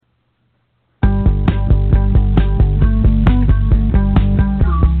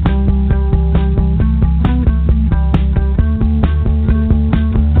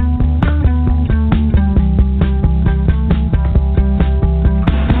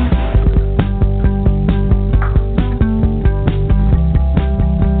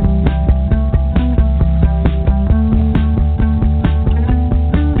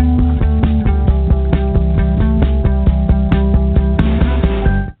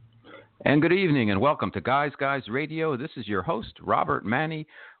And good evening and welcome to Guys Radio. This is your host, Robert Manny,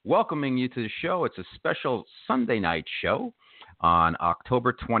 welcoming you to the show. It's a special Sunday night show on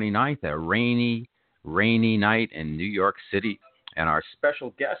October 29th, a rainy night in New York City. And our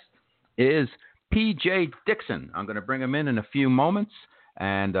special guest is PJ Dixon. I'm going to bring him in a few moments.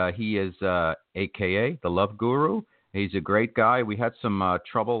 And he is AKA the Love Guru. He's a great guy. We had some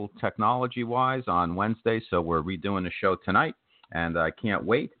trouble technology-wise on Wednesday, so we're redoing the show tonight. And I can't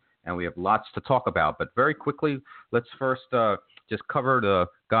wait. And we have lots to talk about. But very quickly, let's first just cover the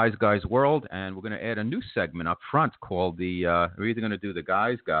Guys World. And we're going to add a new segment up front called we're either going to do the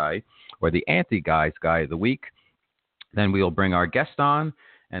Guys Guy or the Anti-Guys Guy of the Week. Then we'll bring our guest on,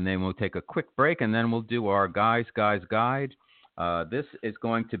 and then we'll take a quick break, and then we'll do our Guys Guide. This is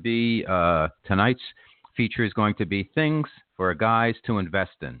going to be, tonight's feature is going to be things for guys to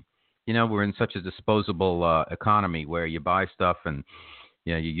invest in. You know, we're in such a disposable economy where you buy stuff and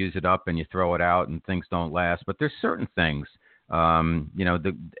you use it up and you throw it out and things don't last. But there's certain things, the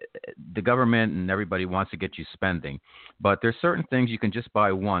government and everybody wants to get you spending. But there's certain things you can just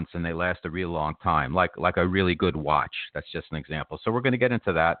buy once and they last a real long time, like a really good watch. That's just an example. So we're going to get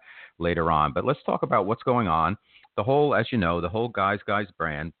into that later on. But let's talk about what's going on. As you know, the whole Guys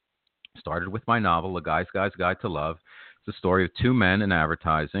brand started with my novel, The Guy's Guide to Love. It's the story of two men in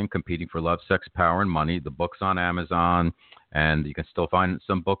advertising competing for love, sex, power, and money. The book's on Amazon, and you can still find it in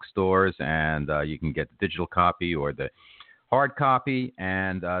some bookstores, and you can get the digital copy or the hard copy.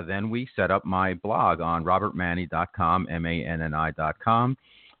 And then we set up my blog on robertmanny.com, manni.com,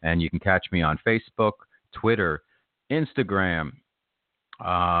 and you can catch me on Facebook, Twitter, Instagram,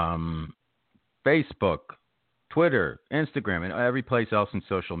 and every place else in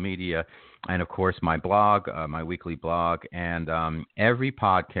social media. And, of course, my blog, my weekly blog, and every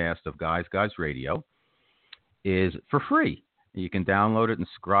podcast of Guys Radio is for free. You can download it and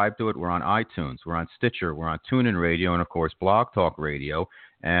subscribe to it. We're on iTunes. We're on Stitcher. We're on TuneIn Radio and, of course, Blog Talk Radio.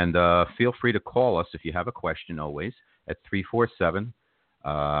 And feel free to call us if you have a question always at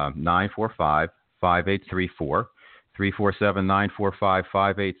 347-945-5834,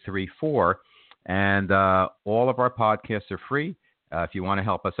 347-945-5834. And all of our podcasts are free. If you want to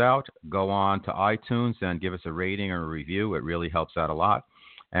help us out, go on to iTunes and give us a rating or a review. It really helps out a lot.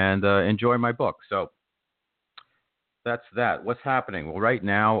 And enjoy my book. So that's that. What's happening? Well, right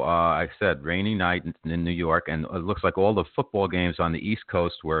now, I said rainy night in New York, and it looks like all the football games on the East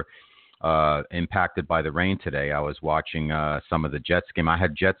Coast were impacted by the rain today. I was watching some of the Jets game. I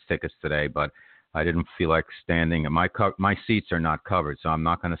had Jets tickets today, but I didn't feel like standing. My seats are not covered, so I'm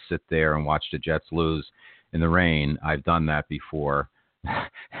not going to sit there and watch the Jets lose in the rain. I've done that before,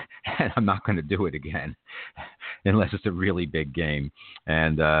 and I'm not going to do it again unless it's a really big game.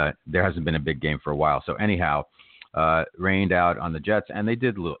 And there hasn't been a big game for a while. So anyhow, rained out on the Jets, and they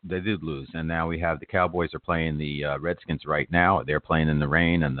did lose. And now we have the Cowboys are playing the Redskins right now. They're playing in the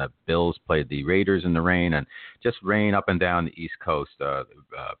rain, and the Bills played the Raiders in the rain, and just rain up and down the East Coast.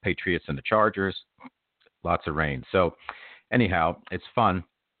 Patriots and the Chargers, lots of rain. So anyhow, it's fun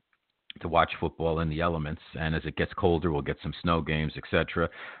to watch football in the elements, and as it gets colder, we'll get some snow games, etc.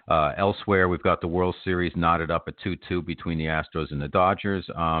 Elsewhere, we've got the World Series knotted up at 2-2 between the Astros and the Dodgers.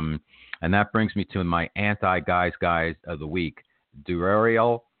 And that brings me to my anti-guys of the week.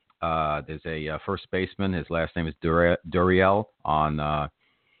 Gurriel, there's a first baseman. His last name is Gurriel on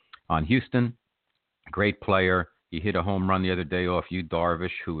Houston. Great player. He hit a home run the other day off Yu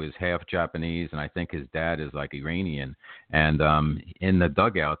Darvish, who is half Japanese, and I think his dad is like Iranian. And in the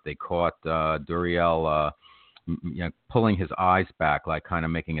dugout, they caught Gurriel pulling his eyes back, like kind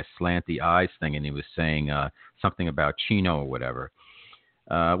of making a slanty eyes thing, and he was saying something about Chino or whatever.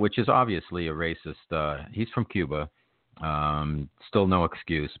 Which is obviously a racist. He's from Cuba. Still no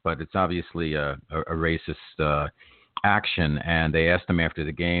excuse, but it's obviously a racist action. And they asked him after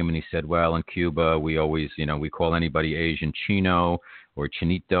the game, and he said, well, in Cuba, we always, we call anybody Asian Chino or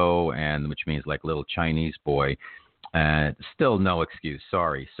Chinito, and which means like little Chinese boy. Still no excuse.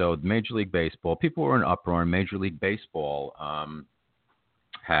 Sorry. So Major League Baseball, people were in uproar. Major League Baseball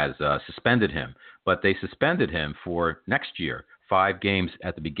has suspended him, but they suspended him for next year. 5 games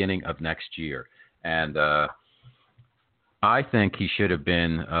at the beginning of next year. And I think he should have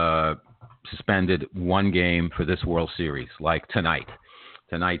been suspended 1 game for this World Series, like tonight.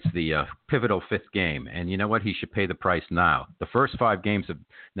 Tonight's the pivotal 5th game. And you know what? He should pay the price now. The first 5 games of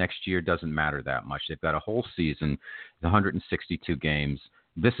next year doesn't matter that much. They've got a whole season, 162 games.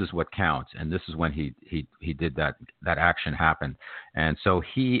 This is what counts. And this is when he did that action happen. And so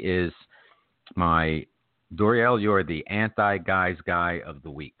he is my Gurriel, you're the anti-guys guy of the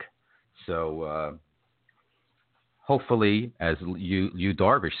week. So hopefully, as you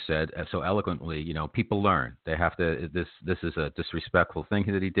Darvish said so eloquently, people learn. They have to. This is a disrespectful thing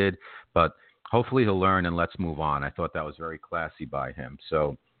that he did, but hopefully he'll learn and let's move on. I thought that was very classy by him.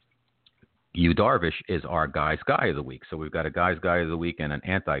 So Yu Darvish is our guy's guy of the week. So we've got a guy's guy of the week and an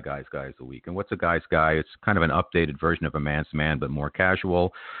anti-guy's guy of the week. And what's a guy's guy? It's kind of an updated version of a man's man, but more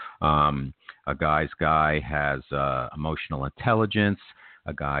casual. A guy's guy has emotional intelligence.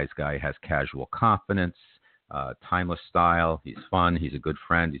 A guy's guy has casual confidence, timeless style. He's fun. He's a good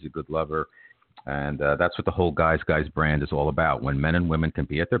friend. He's a good lover. And that's what the whole guy's brand is all about. When men and women can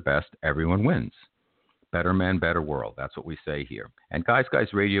be at their best, everyone wins. Better men, better world. That's what we say here. And Guys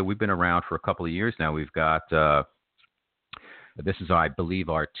Radio, we've been around for a couple of years now. We've got, this is, I believe,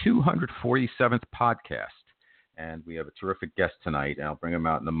 our 247th podcast. And we have a terrific guest tonight, and I'll bring him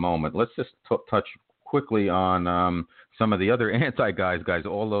out in a moment. Let's just touch quickly on some of the other anti-guys,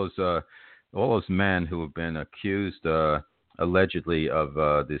 all those men who have been accused allegedly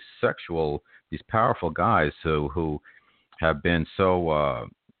of these powerful guys who have been so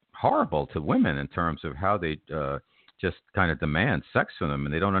horrible to women in terms of how they just kind of demand sex from them,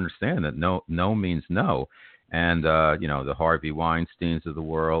 and they don't understand that no means no. And the Harvey Weinsteins of the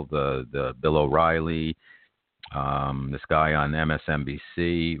world, the Bill O'Reilly, this guy on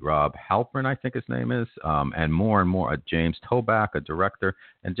MSNBC, Rob Halpern, I think his name is, and more, James Toback, a director,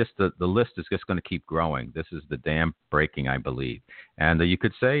 and just the list is just going to keep growing. This is the dam breaking, I believe. And you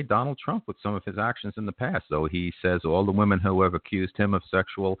could say Donald Trump with some of his actions in the past, though he says all the women who have accused him of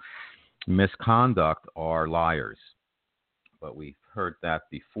sexual misconduct are liars. But we've heard that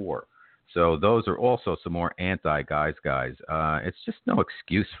before. So those are also some more anti-guys. It's just no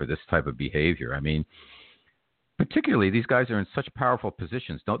excuse for this type of behavior. I mean, particularly, these guys are in such powerful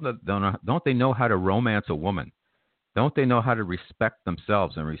positions. Don't they know how to romance a woman? Don't they know how to respect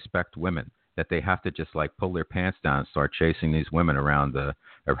themselves and respect women? That they have to just like pull their pants down and start chasing these women around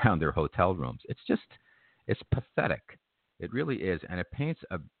their hotel rooms. It's pathetic. It really is, and it paints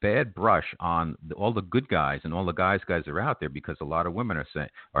a bad brush on all the good guys and all the guys are out there, because a lot of women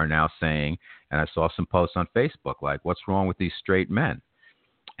are now saying, and I saw some posts on Facebook like, "What's wrong with these straight men?"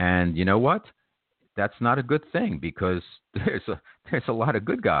 And you know what? That's not a good thing, because there's a lot of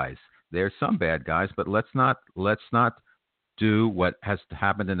good guys. There's some bad guys, but let's not do what has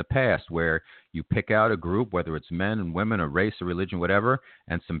happened in the past, where you pick out a group, whether it's men and women or race or religion, whatever,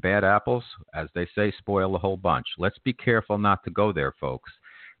 and some bad apples, as they say, spoil the whole bunch. Let's be careful not to go there, folks.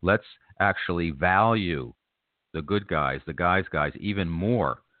 Let's actually value the good guys, the guys, even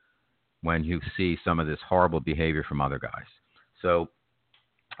more when you see some of this horrible behavior from other guys. So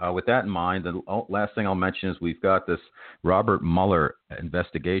with that in mind, the last thing I'll mention is we've got this Robert Mueller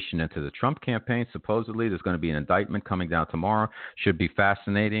investigation into the Trump campaign. Supposedly, there's going to be an indictment coming down tomorrow. Should be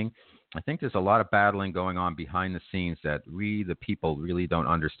fascinating. I think there's a lot of battling going on behind the scenes that we, the people, really don't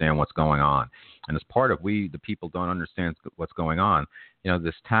understand what's going on. And as part of we, the people, don't understand what's going on,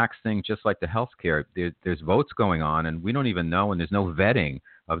 this tax thing, just like the health care, there's votes going on, and we don't even know, and there's no vetting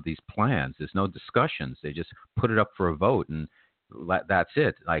of these plans. There's no discussions. They just put it up for a vote, and that's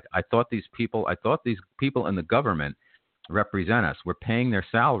it. Like, I thought these people in the government represent us. We're paying their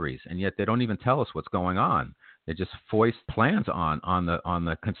salaries, and yet they don't even tell us what's going on. They just foist plans on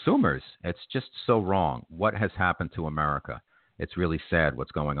the consumers. It's just so wrong. What has happened to America? It's really sad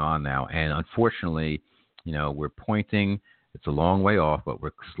what's going on now. And unfortunately, we're pointing. It's a long way off, but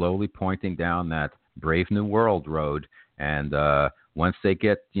we're slowly pointing down that Brave New World road. And once they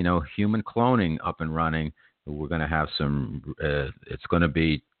get human cloning up and running, we're going to have some. It's going to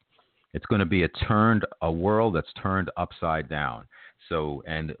be a world that's turned upside down. So,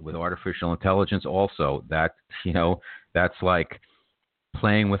 and with artificial intelligence, also that's like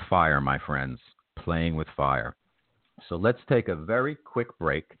playing with fire, my friends. Playing with fire. So let's take a very quick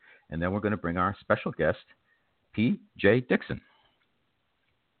break, and then we're going to bring our special guest, P.J. Dixon.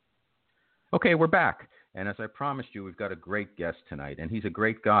 Okay, we're back. And as I promised you, we've got a great guest tonight, and he's a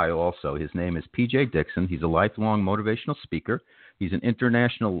great guy also. His name is P.J. Dixon. He's a lifelong motivational speaker. He's an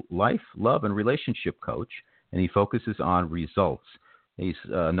international life, love, and relationship coach, and he focuses on results. He's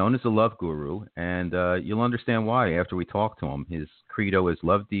known as the love guru, and you'll understand why after we talk to him. His credo is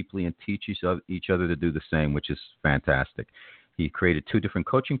love deeply and teach each other to do the same, which is fantastic. He created 2 different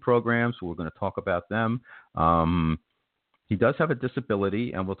coaching programs. We're going to talk about them. He does have a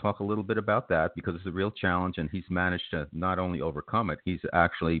disability, and we'll talk a little bit about that because it's a real challenge, and he's managed to not only overcome it, he's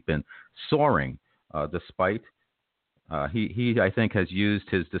actually been soaring despite he I think, has used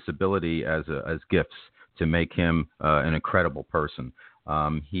his disability as gifts to make him an incredible person.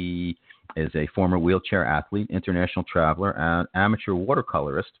 He is a former wheelchair athlete, international traveler, and amateur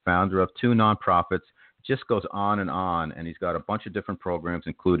watercolorist, founder of 2 nonprofits, just goes on, and he's got a bunch of different programs,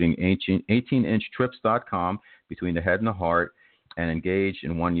 including 18inchtrips.com, Between the Head and the Heart, and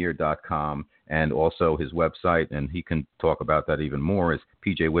EngageIn1Year.com, and also his website, and he can talk about that even more, is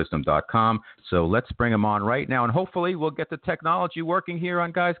pjwisdom.com. So let's bring him on right now, and hopefully we'll get the technology working here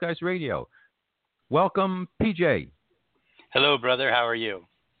on Guys Radio. Welcome, PJ. Hello, brother. How are you?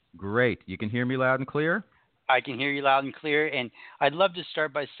 Great. You can hear me loud and clear? I can hear you loud and clear, and I'd love to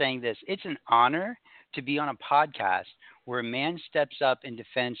start by saying this. It's an honor to be on a podcast where a man steps up in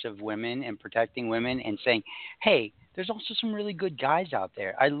defense of women and protecting women and saying, hey, there's also some really good guys out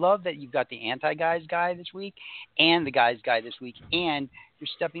there. I love that you've got the anti-guys guy this week and the guys guy this week, and you're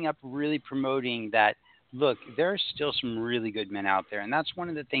stepping up really promoting that, look, there are still some really good men out there, and that's one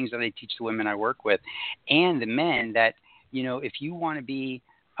of the things that I teach the women I work with and the men that, you know, if you want to be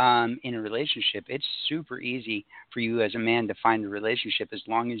in a relationship, it's super easy for you as a man to find a relationship as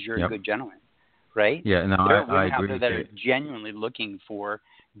long as you're a good gentleman, right? Yeah, no, there are women I agree out there with that you. are genuinely looking for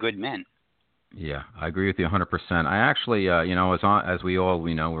good men. Yeah, I agree with you 100%. I actually, as we all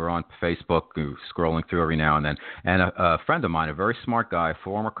know, we're on Facebook, scrolling through every now and then, and a friend of mine, a very smart guy, a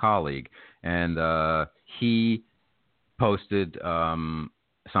former colleague, and he posted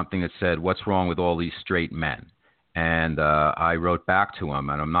something that said, "What's wrong with all these straight men?" And I wrote back to him,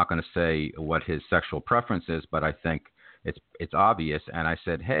 and I'm not going to say what his sexual preference is, but I think it's obvious. And I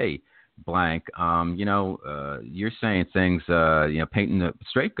said, "Hey, blank, you're saying things, painting the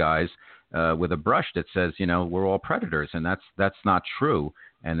straight guys with a brush that says, we're all predators, and that's not true.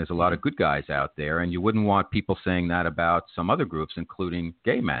 And there's a lot of good guys out there, and you wouldn't want people saying that about some other groups, including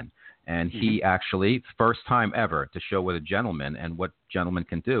gay men." And he actually, first time ever, to show what a gentleman and what gentlemen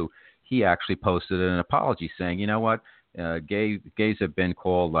can do, he actually posted an apology saying, you know what, gays have been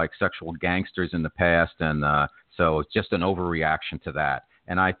called like sexual gangsters in the past, and so it's just an overreaction to that.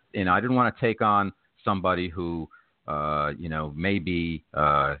 And I didn't want to take on somebody who, may be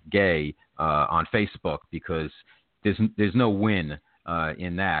gay on Facebook, because there's no win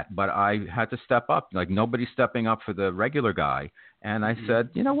in that. But I had to step up, like nobody's stepping up for the regular guy. And I said,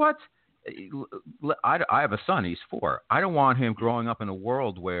 you know what? I have a son. He's 4. I don't want him growing up in a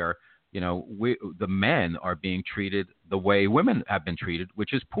world where, the men are being treated the way women have been treated,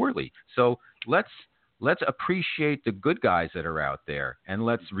 which is poorly. So let's appreciate the good guys that are out there, and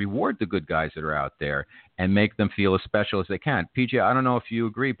let's reward the good guys that are out there and make them feel as special as they can. PJ, I don't know if you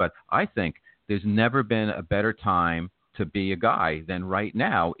agree, but I think there's never been a better time to be a guy than right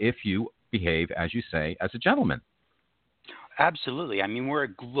now if you behave, as you say, as a gentleman. Absolutely. I mean, we're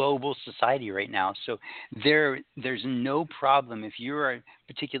a global society right now, so there's no problem if you are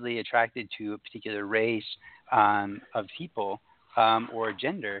particularly attracted to a particular race of people or a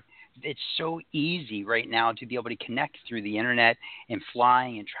gender. It's so easy right now to be able to connect through the internet, and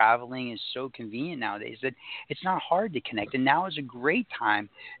flying and traveling is so convenient nowadays that it's not hard to connect. And now is a great time,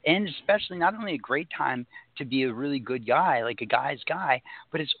 and especially not only a great time to be a really good guy, like a guy's guy,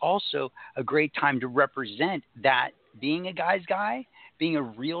 but it's also a great time to represent that being a guy's guy, being a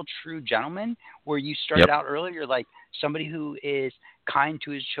real true gentleman, where you started out earlier like somebody who is kind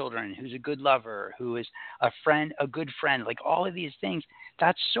to his children, who's a good lover, who is a friend, a good friend, like all of these things.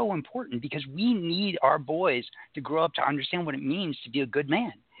 That's so important because we need our boys to grow up to understand what it means to be a good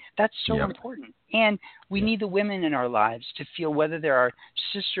man. That's so important. And we need the women in our lives to feel, whether they're our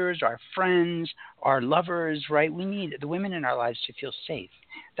sisters, our friends, our lovers, right? We need the women in our lives to feel safe.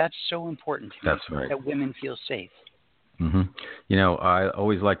 That's so important to me, that women feel safe. Mm-hmm. I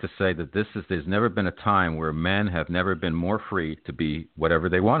always like to say that there's never been a time where men have never been more free to be whatever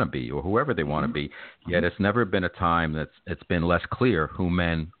they want to be or whoever they want to be. Yet it's never been a time it's been less clear who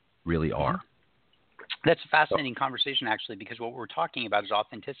men really are. That's a fascinating conversation, actually, because what we're talking about is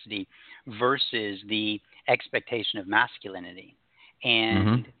authenticity versus the expectation of masculinity.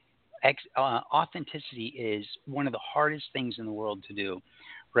 And authenticity is one of the hardest things in the world to do,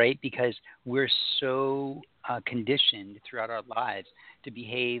 right? Because we're so conditioned throughout our lives to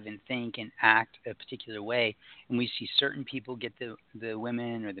behave and think and act a particular way. And we see certain people get the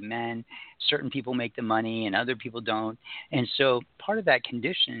women or the men, certain people make the money and other people don't. And so part of that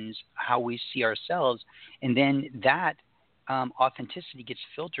conditions how we see ourselves. And then that authenticity gets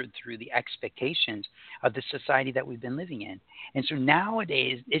filtered through the expectations of the society that we've been living in. And so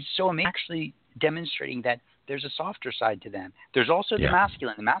nowadays, it's so amazing, actually demonstrating that there's a softer side to them. There's also the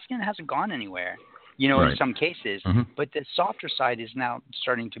masculine. The masculine hasn't gone anywhere, in some cases, but the softer side is now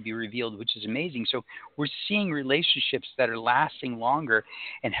starting to be revealed, which is amazing. So we're seeing relationships that are lasting longer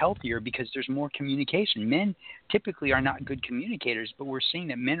and healthier because there's more communication. Men typically are not good communicators, but we're seeing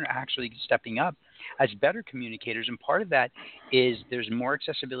that men are actually stepping up as better communicators. And part of that is there's more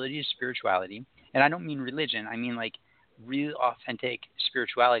accessibility to spirituality. and I don't mean religion. I mean like real authentic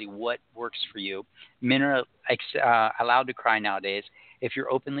spirituality. What works for you? Men are allowed to cry nowadays. If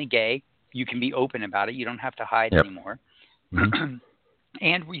you're openly gay, you can be open about it. You don't have to hide Yep. anymore. Mm-hmm.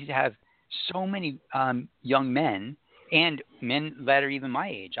 And we have so many young men and men that are even my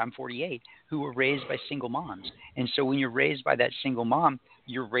age. I'm 48, who were raised by single moms. And so when you're raised by that single mom,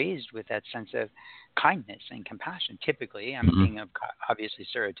 you're raised with that sense of kindness and compassion. Typically, I'm Mm-hmm. being obviously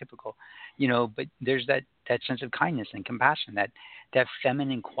stereotypical, but there's that sense of kindness and compassion, that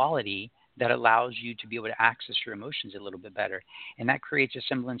feminine quality that allows you to be able to access your emotions a little bit better, and that creates a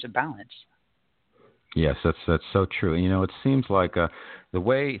semblance of balance. Yes, that's so true. It seems like the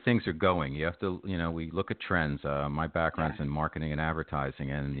way things are going, you have to, we look at trends. My background's Yeah. in marketing and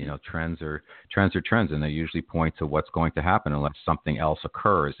advertising, and trends are trends, and they usually point to what's going to happen unless something else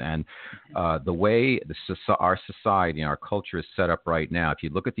occurs. And the way our society and our culture is set up right now, if you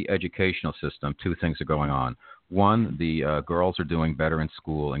look at the educational system, two things are going on. One, the girls are doing better in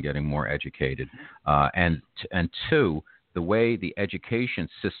school and getting more educated, and two, the way the education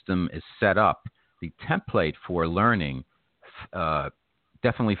system is set up, the template for learning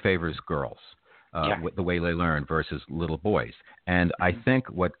definitely favors girls, Yeah. with the way they learn versus little boys. And I think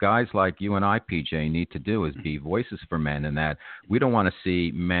what guys like you and I, PJ, need to do is be voices for men, in that we don't want to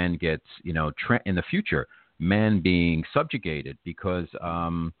see men get, in the future, men being subjugated, because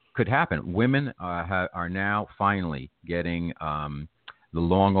could happen. Women are now finally getting the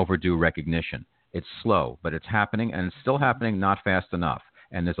long overdue recognition. It's slow, but it's happening, and it's still happening, not fast enough.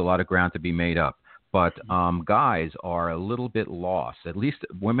 And there's a lot of ground to be made up. But guys are a little bit lost. At least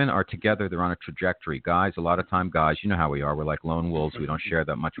women are together. They're on a trajectory. Guys, a lot of time, guys, you know how we are. We're like lone wolves. We don't share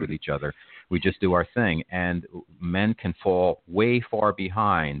that much with each other. We just do our thing. And men can fall way far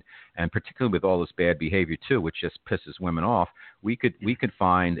behind. And particularly with all this bad behavior, too, which just pisses women off, we could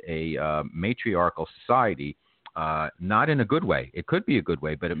find a matriarchal society. Not in a good way. It could be a good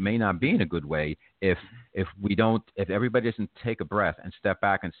way, but it may not be in a good way if everybody doesn't take a breath and step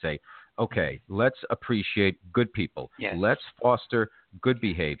back and say, okay, let's appreciate good people. Yes. Let's foster good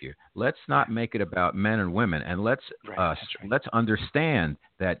behavior. Let's not make it about men and women, and let's understand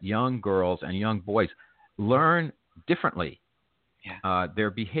that young girls and young boys learn differently. Yeah.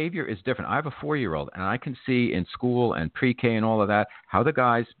 Their behavior is different. I have a 4-year-old, and I can see in school and pre-K and all of that how the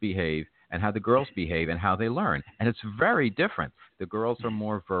guys behave and how the girls behave and how they learn. And it's very different. The girls are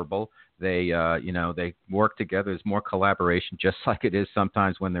more verbal. They, they work together. There's more collaboration, just like it is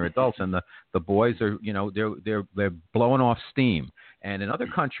sometimes when they're adults. And the boys are, they're blowing off steam. And in other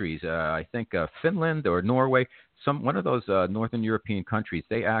countries, I think Finland or Norway, one of those Northern European countries,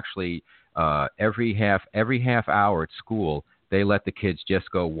 they actually every half hour at school, they let the kids just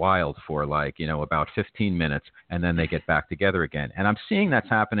go wild for about 15 minutes, and then they get back together again. And I'm seeing that's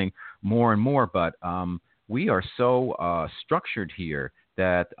happening more and more, but we are so structured here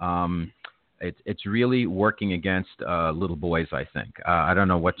that it's really working against little boys, I think. I don't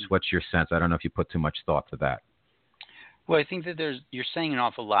know what's your sense. I don't know if you put too much thought to that. Well, I think that you're saying an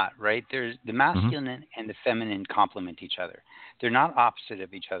awful lot, right? There's the masculine and the feminine complement each other. They're not opposite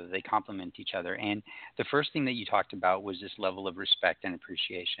of each other. They complement each other. And the first thing that you talked about was this level of respect and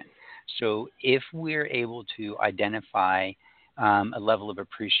appreciation. So if we're able to identify a level of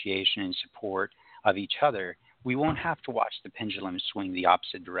appreciation and support of each other, we won't have to watch the pendulum swing the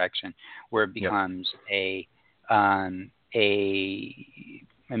opposite direction, where it becomes a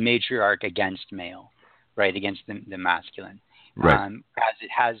matriarch against male, right, against the masculine. Right. As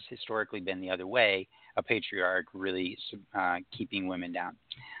it has historically been the other way, a patriarch really keeping women down.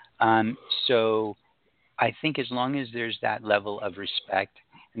 So I think as long as there's that level of respect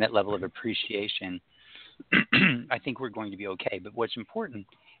and that level of appreciation, I think we're going to be okay. But what's important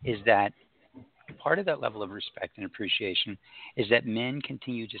is that part of that level of respect and appreciation is that men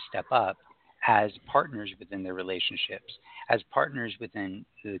continue to step up as partners within their relationships, as partners within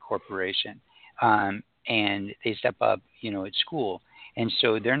the corporation. And they step up, at school. And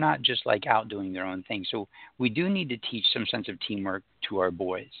so they're not just out doing their own thing. So we do need to teach some sense of teamwork to our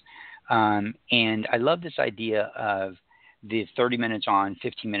boys. And I love this idea of the 30 minutes on,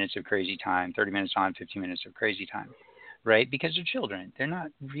 15 minutes of crazy time, 30 minutes on, 15 minutes of crazy time, right? Because they're children. They're not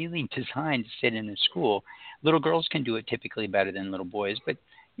really designed to sit in a school. Little girls can do it typically better than little boys, but,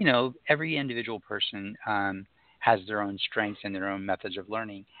 every individual person has their own strengths and their own methods of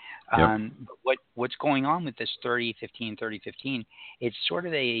learning. But what's going on with this 30-15, 30-15, it's sort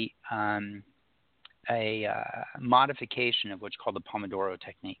of a modification of what's called the Pomodoro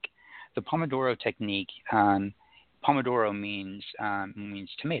technique. The Pomodoro technique, Pomodoro means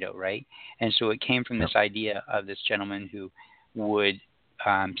tomato, right? And so it came from this idea of this gentleman who would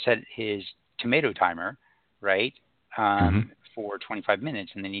set his tomato timer, right, for 25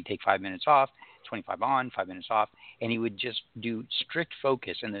 minutes, and then he'd take 5 minutes off, 25 on, 5 minutes off, and he would just do strict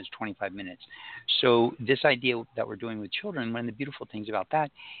focus in those 25 minutes. So this idea that we're doing with children, one of the beautiful things about that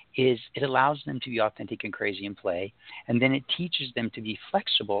is it allows them to be authentic and crazy and play, and then it teaches them to be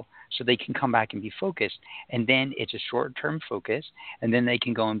flexible so they can come back and be focused, and then it's a short-term focus, and then they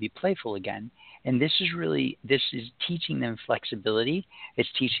can go and be playful again. And this is teaching them flexibility, it's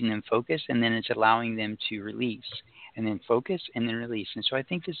teaching them focus, and then it's allowing them to release, and then focus, and then release. And so I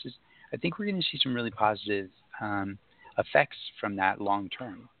think we're going to see some really positive effects from that long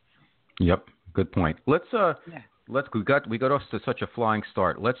term. Yep, good point. Let's we got off to such a flying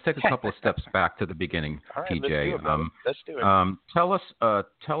start. Let's take a couple of steps back to the beginning, all right, PJ. Let's do it. Tell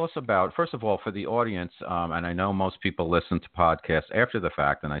us about, first of all, for the audience, and I know most people listen to podcasts after the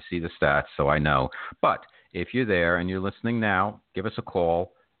fact, and I see the stats, so I know. But if you're there and you're listening now, give us a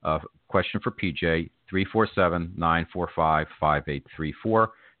call. Question for PJ, 347-945-5834.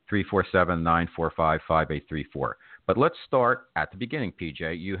 347-945-5834. But let's start at the beginning,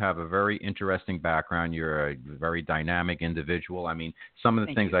 PJ. You have a very interesting background. You're a very dynamic individual. I mean, some of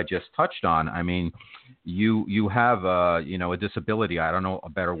the things I just touched on, I mean, you have a disability. I don't know a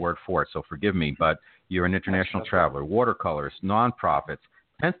better word for it, so forgive me, but you're an international traveler, watercolors, nonprofits,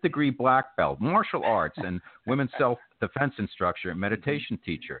 10th degree black belt, martial arts, and women's self-defense instructor, meditation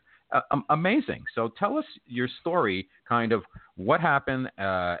teacher. Amazing. So tell us your story, kind of what happened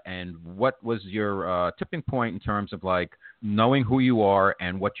and what was your tipping point in terms of like knowing who you are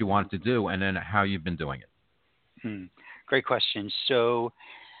and what you wanted to do, and then how you've been doing it. Great question. So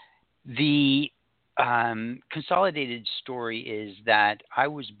the consolidated story is that I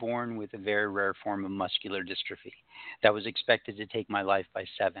was born with a very rare form of muscular dystrophy that was expected to take my life by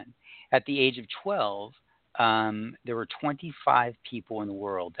 7. At the age of 12, there were 25 people in the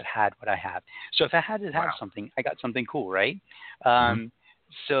world that had what I have. So if I had to have something, I got something cool, right?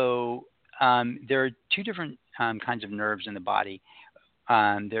 So there are two different kinds of nerves in the body.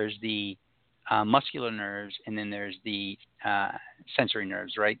 There's the muscular nerves, and then there's the sensory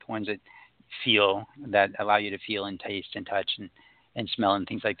nerves, right? The ones that feel, that allow you to feel and taste and touch and smell and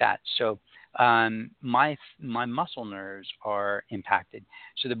things like that. So my muscle nerves are impacted.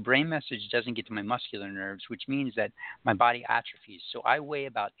 So the brain message doesn't get to my muscular nerves, which means that my body atrophies. So I weigh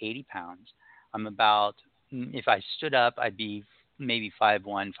about 80 pounds. I'm about, if I stood up, I'd be maybe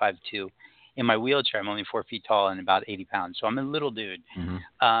 5'1", 5'2". In my wheelchair, I'm only 4 feet tall and about 80 pounds. So I'm a little dude.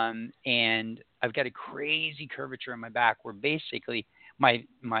 And I've got a crazy curvature in my back where basically my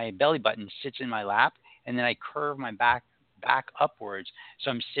belly button sits in my lap, and then I curve my back upwards, so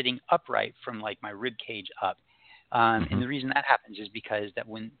I'm sitting upright from like my rib cage up. And the reason that happens is because that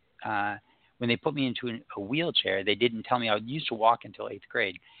when they put me into a wheelchair, they didn't tell me. I used to walk until 8th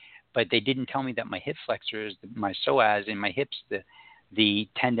grade, but they didn't tell me that my hip flexors, my psoas in my hips, the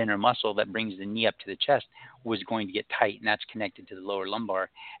tendon or muscle that brings the knee up to the chest, was going to get tight, and that's connected to the lower lumbar,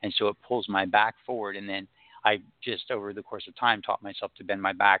 and so it pulls my back forward. And then I just, over the course of time, taught myself to bend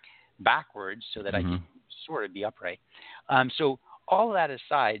my back backwards so that I could sort of be upright. So all that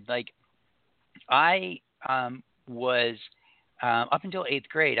aside, like I was up until 8th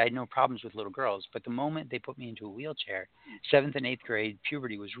grade, I had no problems with little girls. But the moment they put me into a wheelchair, 7th and 8th grade,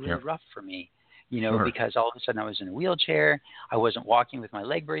 puberty was really rough for me. Because all of a sudden I was in a wheelchair. I wasn't walking with my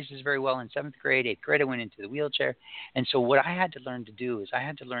leg braces very well in 7th grade. 8th grade, I went into the wheelchair. And so what I had to learn to do is I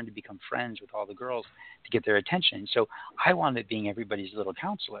had to learn to become friends with all the girls to get their attention. So I wound up being everybody's little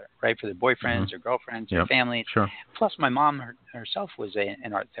counselor, right, for their boyfriends or girlfriends or families. Plus my mom herself was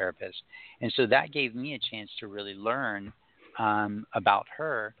an art therapist. And so that gave me a chance to really learn about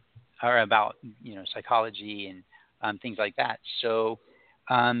her, or about, psychology and things like that. So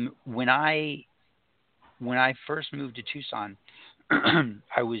when I first moved to Tucson,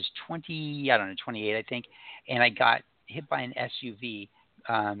 I was 28, I think, and I got hit by an SUV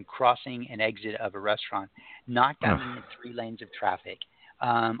crossing an exit of a restaurant, knocked out into 3 lanes of traffic.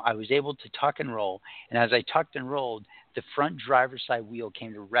 I was able to tuck and roll, and as I tucked and rolled, the front driver's side wheel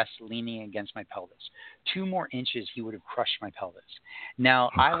came to rest leaning against my pelvis. 2 more inches, he would have crushed my pelvis. Now,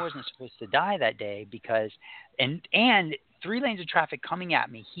 I wasn't supposed to die that day because, and 3 lanes of traffic coming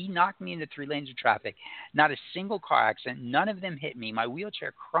at me. He knocked me into 3 lanes of traffic. Not a single car accident. None of them hit me. My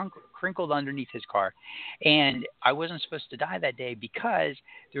wheelchair crinkled underneath his car. And I wasn't supposed to die that day because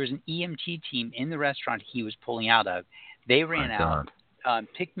there was an EMT team in the restaurant he was pulling out of. They ran out,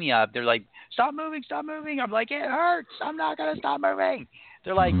 picked me up. They're like, stop moving, stop moving. I'm like, it hurts. I'm not going to stop moving.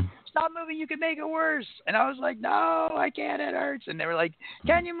 They're like, stop moving. You can make it worse. And I was like, no, I can't. It hurts. And they were like,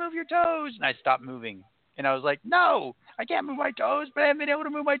 can you move your toes? And I stopped moving. And I was like, no, I can't move my toes, but I haven't been able to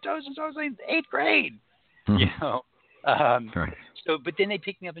move my toes since I was in 8th grade. Mhm. You know. Right. So, but then they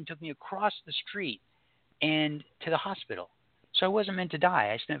picked me up and took me across the street and to the hospital. So I wasn't meant to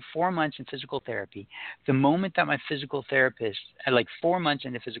die. I spent 4 months in physical therapy. The moment that my physical therapist, like 4 months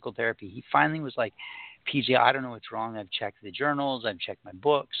into physical therapy, he finally was like, PJ, I don't know what's wrong. I've checked the journals. I've checked my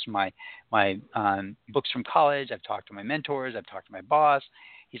books, my books from college. I've talked to my mentors. I've talked to my boss.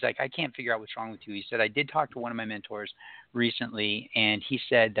 He's like, I can't figure out what's wrong with you. He said, I did talk to one of my mentors recently, and he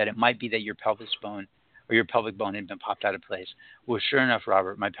said that it might be that your pelvis bone or your pelvic bone had been popped out of place. Well, sure enough,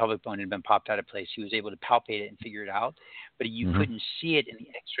 Robert, my pelvic bone had been popped out of place. He was able to palpate it and figure it out, but you couldn't see it in the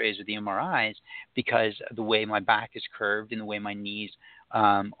x-rays or the MRIs because of the way my back is curved and the way my knees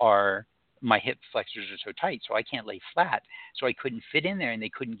are, my hip flexors are so tight, so I can't lay flat. So I couldn't fit in there, and they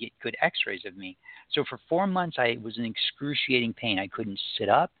couldn't get good x-rays of me. So for 4 months, I was in excruciating pain. I couldn't sit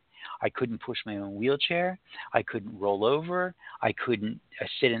up. I couldn't push my own wheelchair. I couldn't roll over. I couldn't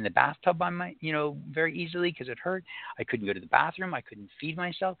sit in the bathtub by very easily because it hurt. I couldn't go to the bathroom. I couldn't feed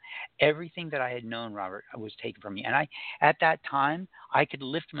myself. Everything that I had known, Robert, was taken from me. And at that time, I could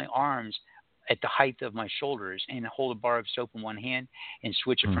lift my arms at the height of my shoulders and hold a bar of soap in one hand and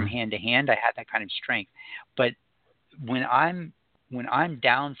switch it from hand to hand. I had that kind of strength. But when I'm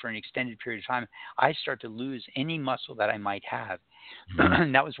down for an extended period of time, I start to lose any muscle that I might have.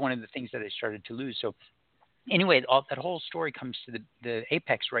 And that was one of the things that I started to lose. So anyway, that whole story comes to the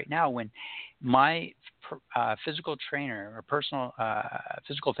apex right now when my physical trainer or personal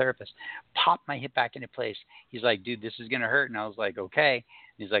physical therapist popped my hip back into place. He's like, dude, this is going to hurt. And I was like, okay.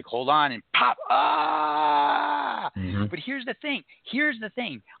 And he's like, hold on, and pop. But here's the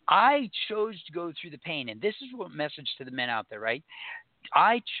thing. I chose to go through the pain. And this is what message to the men out there, right?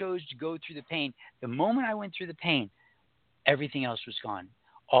 I chose to go through the pain. The moment I went through the pain, everything else was gone.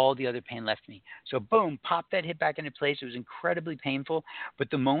 All the other pain left me. So boom, pop that hip back into place. It was incredibly painful.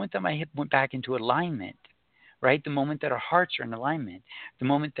 But the moment that my hip went back into alignment, right? The moment that our hearts are in alignment, the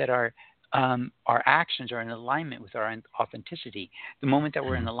moment that our actions are in alignment with our authenticity, the moment that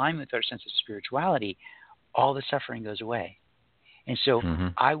we're in alignment with our sense of spirituality, all the suffering goes away. And so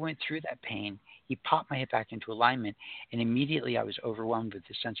I went through that pain. He popped my hip back into alignment, and immediately I was overwhelmed with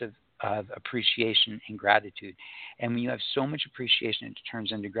the sense of appreciation and gratitude. And when you have so much appreciation, it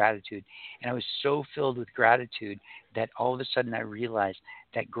turns into gratitude. And I was so filled with gratitude that all of a sudden I realized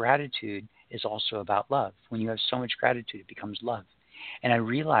that gratitude is also about love. When you have so much gratitude, it becomes love. And I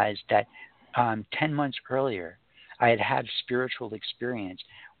realized that 10 months earlier, I had a spiritual experience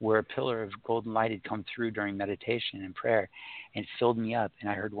where a pillar of golden light had come through during meditation and prayer and filled me up. And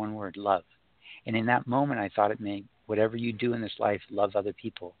I heard one word, love. And in that moment, I thought it meant whatever you do in this life, love other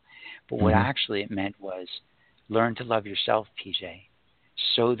people. But what actually it meant was learn to love yourself, PJ,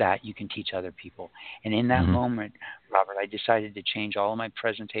 so that you can teach other people. And in that moment, Robert, I decided to change all of my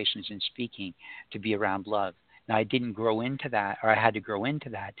presentations and speaking to be around love. Now, I didn't grow into that, or I had to grow into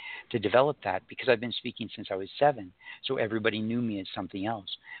that to develop that because I've been speaking since I was 7. So everybody knew me as something else.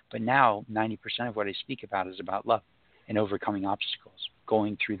 But now 90% of what I speak about is about love and overcoming obstacles,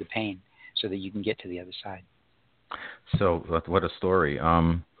 going through the pain so that you can get to the other side. So what a story.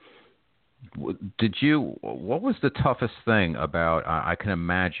 What was the toughest thing about, I can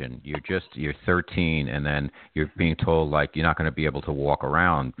imagine you're 13 and then you're being told like you're not going to be able to walk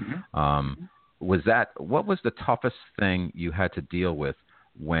around. What was the toughest thing you had to deal with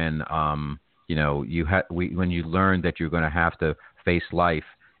when, when you learned that you're going to have to face life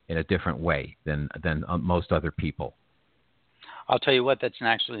in a different way than most other people? I'll tell you what, that's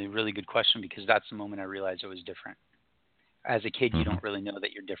actually a really good question because that's the moment I realized I was different. As a kid, you don't really know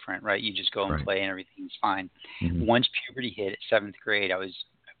that you're different, right? You just go and play and everything's fine. Once puberty hit at 7th grade, I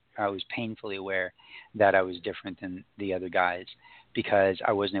was painfully aware that I was different than the other guys because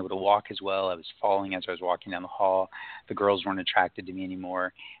I wasn't able to walk as well. I was falling as I was walking down the hall. The girls weren't attracted to me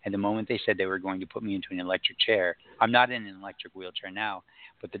anymore. And the moment they said they were going to put me into an electric chair, I'm not in an electric wheelchair now,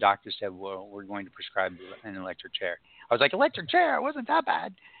 but the doctor said, well, we're going to prescribe an electric chair. I was like, electric chair? It wasn't that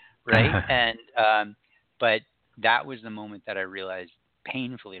bad, right? And but that was the moment that I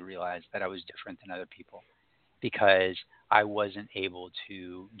painfully realized that I was different than other people because I wasn't able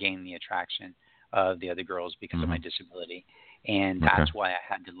to gain the attraction of the other girls because of my disability. And that's why I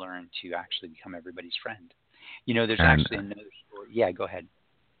had to learn to actually become everybody's friend. There's actually another story. Yeah, go ahead.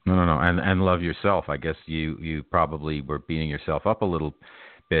 No. And love yourself. I guess you probably were beating yourself up a little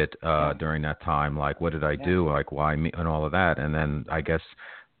bit during that time. Like, what did I do? Like, why me? And all of that. And then I guess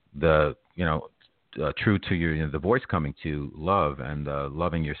true to your, the voice coming to love and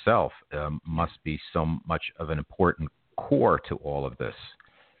loving yourself must be so much of an important core to all of this.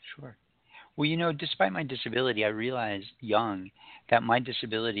 Sure. Well, despite my disability, I realized young that my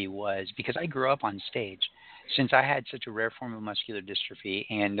disability was because I grew up on stage. Since I had such a rare form of muscular dystrophy,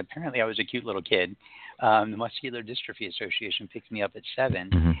 and apparently I was a cute little kid, the Muscular Dystrophy Association picked me up at 7,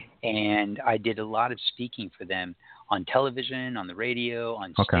 Hmm. and I did a lot of speaking for them on television, on the radio,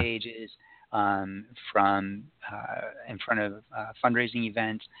 on Okay. stages, from in front of fundraising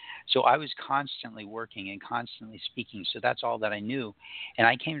events. So I was constantly working and constantly speaking. So that's all that I knew. And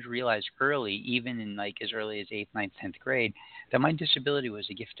I came to realize early, even in like as early as 8th, ninth, 10th grade, that my disability was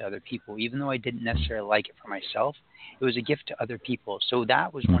a gift to other people. Even though I didn't necessarily like it for myself, it was a gift to other people. So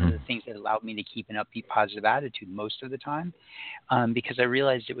that was one Hmm. of the things that allowed me to keep an upbeat, positive attitude most of the time, because I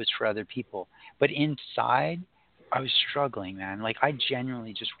realized it was for other people. But inside, I was struggling, man. Like I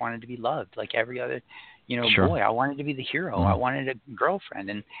genuinely just wanted to be loved, like every other, Sure. boy. I wanted to be the hero. I Hmm. wanted a girlfriend,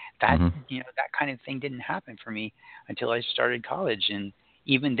 and that, Hmm. that kind of thing didn't happen for me until I started college, and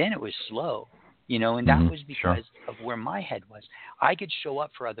even then it was slow, and that Hmm. was Sure. because of where my head was. I could show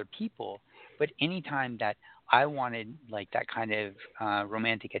up for other people, but anytime that I wanted like that kind of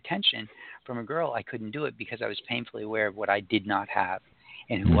romantic attention from a girl, I couldn't do it because I was painfully aware of what I did not have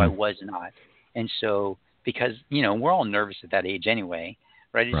and who I Hmm. was not. And so, because, we're all nervous at that age anyway,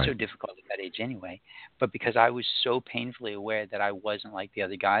 right? It's so Right. difficult at that age anyway. But because I was so painfully aware that I wasn't like the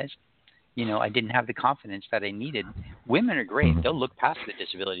other guys, I didn't have the confidence that I needed. Women are great. Hmm. They'll look past the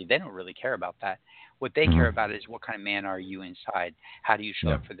disability. They don't really care about that. What they care Hmm. about is what kind of man are you inside? How do you show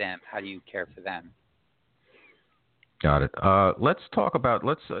Yeah. up for them? How do you care for them? Got it. Let's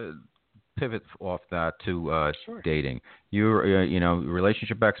pivot off that to Sure. dating. You're,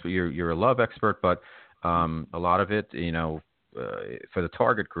 relationship expert. You're a love expert, but a lot of it, for the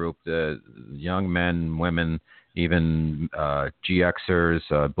target group, the young men, women, even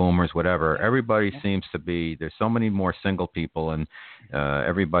GXers, boomers, whatever. Yeah. Everybody Yeah. seems to be. There's so many more single people, and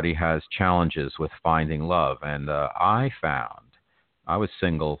everybody has challenges with finding love. And I found. I was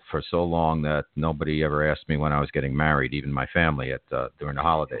single for so long that nobody ever asked me when I was getting married, even my family at during the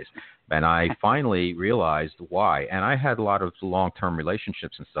holidays. And I finally realized why. And I had a lot of long-term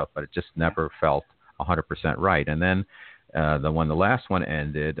relationships and stuff, but it just Yeah. never felt 100% right. And then when the last one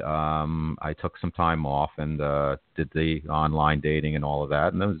ended, I took some time off and did the online dating and all of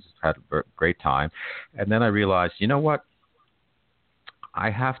that, and had a great time. And then I realized, you know what? I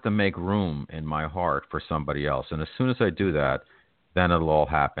have to make room in my heart for somebody else. And as soon as I do that, then it'll all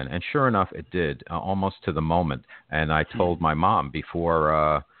happen. And sure enough, it did, almost to the moment. And I Hmm. told my mom before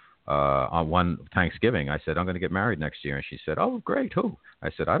on one Thanksgiving, I said, I'm going to get married next year. And she said, oh, great. Who? I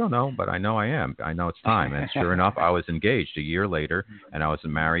said, I don't know, but I know I am. I know it's time. And sure enough, I was engaged a year later, and I was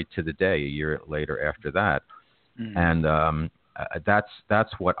married to the day a year later after that. Hmm. And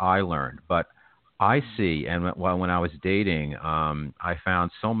that's what I learned. But I see, and when I was dating, I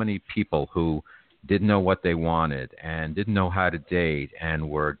found so many people who didn't know what they wanted and didn't know how to date and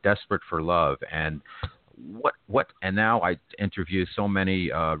were desperate for love. And and now I interview so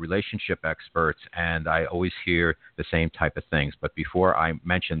many relationship experts, and I always hear the same type of things. But before I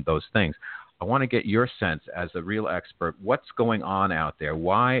mention those things, I want to get your sense as a real expert. What's going on out there?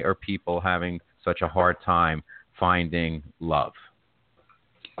 Why are people having such a hard time finding love?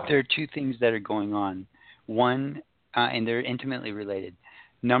 There are two things that are going on. One, and they're intimately related.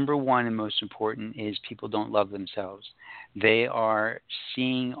 Number one and most important is people don't love themselves. They are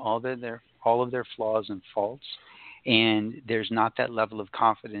seeing all of their flaws and faults, and there's not that level of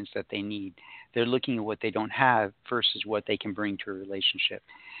confidence that they need. They're looking at what they don't have versus what they can bring to a relationship.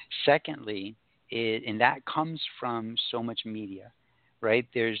 Secondly, and that comes from so much media, right?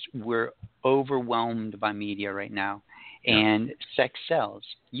 We're overwhelmed by media right now, Yeah. and sex sells.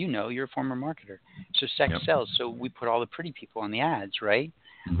 You're a former marketer, so sex Yep. sells. So we put all the pretty people on the ads, right?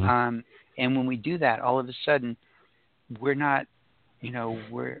 Hmm. Um, and when we do that, all of a sudden, we're not,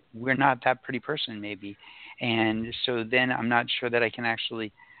 we're not that pretty person maybe, and so then I'm not sure that I can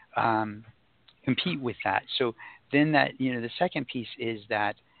actually um, compete with that. So then the second piece is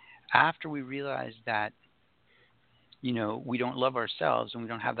that after we realize that we don't love ourselves and we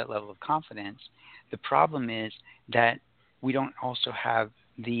don't have that level of confidence, the problem is that we don't also have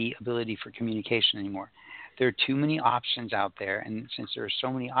the ability for communication anymore. There are too many options out there, and since there are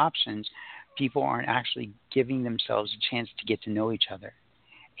so many options, people aren't actually giving themselves a chance to get to know each other.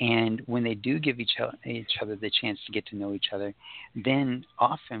 And when they do give each other the chance to get to know each other, then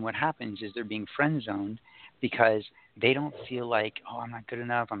often what happens is they're being friend zoned because they don't feel like, oh, I'm not good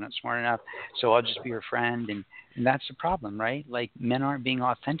enough, I'm not smart enough, so I'll just be your friend. And that's the problem, right? Like men aren't being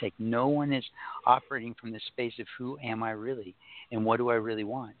authentic. No one is operating from the space of who am I really and what do I really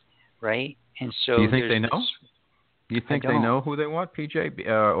want, right? And Do you so think there's they this. know? Do you think they know who they want, PJ,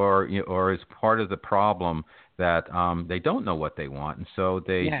 or is part of the problem that they don't know what they want, and so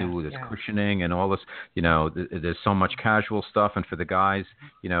they do this cushioning and all this? There's so much casual stuff, and for the guys,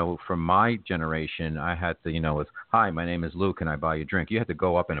 from my generation, I had to, hi, my name is Luke, and I buy you a drink. You had to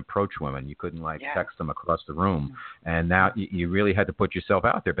go up and approach women. You couldn't text them across the room, and now you really had to put yourself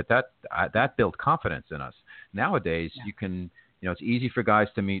out there. But that built confidence in us. Nowadays, you can. It's easy for guys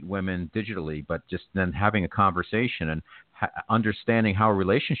to meet women digitally, but just then having a conversation and understanding how a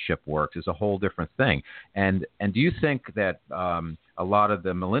relationship works is a whole different thing. And do you think that a lot of the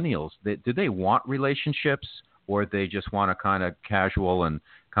millennials, do they want relationships, or they just want to kind of casual and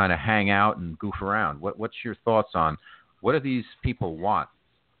kind of hang out and goof around? What's your thoughts on what do these people want,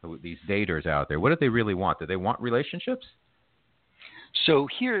 these daters out there? What do they really want? Do they want relationships? So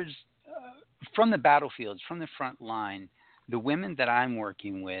here's, from the battlefields, from the front line, the women that I'm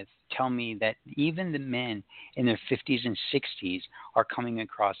working with tell me that even the men in their 50s and 60s are coming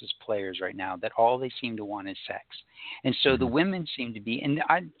across as players right now, that all they seem to want is sex. And so the women seem to be, and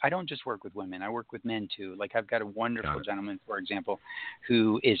I don't just work with women, I work with men too. Like I've got a wonderful gentleman, for example,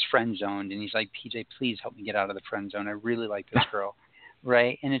 who is friend zoned, and he's like, PJ, please help me get out of the friend zone. I really like this girl,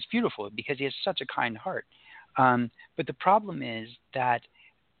 right? And it's beautiful because he has such a kind heart. But the problem is that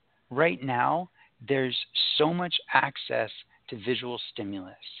right now, there's so much access to visual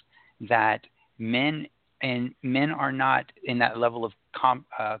stimulus that men are not in that level of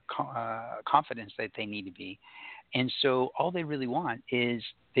confidence that they need to be. And so all they really want is,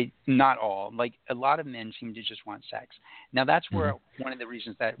 not all, like a lot of men seem to just want sex. Now that's where one of the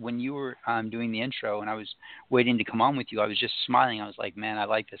reasons that when you were doing the intro and I was waiting to come on with you, I was just smiling. I was like, man, I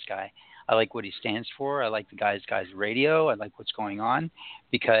like this guy. I like what he stands for. I like the Guys Radio. I like what's going on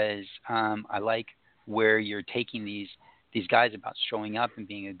because I like where you're taking these guys about showing up and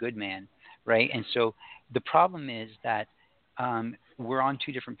being a good man, right? And so the problem is that we're on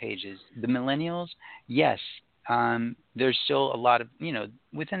two different pages. The millennials, yes, there's still a lot of,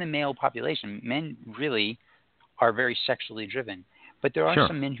 within the male population, men really are very sexually driven. But there are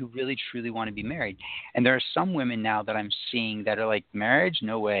some men who really, truly want to be married. And there are some women now that I'm seeing that are like, marriage?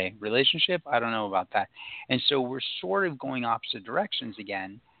 No way. Relationship? I don't know about that. And so we're sort of going opposite directions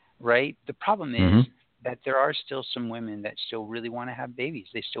again, right? The problem is that there are still some women that still really want to have babies.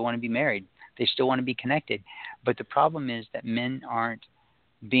 They still want to be married. They still want to be connected. But the problem is that men aren't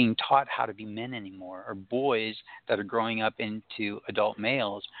being taught how to be men anymore, or boys that are growing up into adult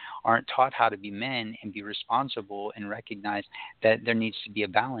males aren't taught how to be men and be responsible and recognize that there needs to be a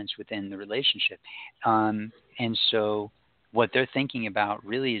balance within the relationship. And so what they're thinking about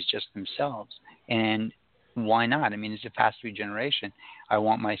really is just themselves. And why not? I mean, it's a fast food generation. I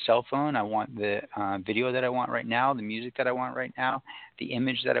want my cell phone. I want the video that I want right now, the music that I want right now, the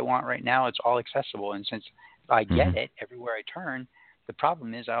image that I want right now. It's all accessible. And since I get it everywhere I turn, the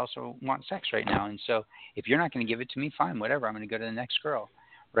problem is I also want sex right now. And so if you're not going to give it to me, fine, whatever. I'm going to go to the next girl,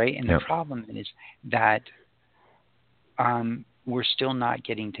 right? And the problem is that we're still not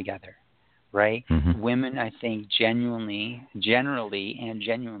getting together, right? Women, I think, generally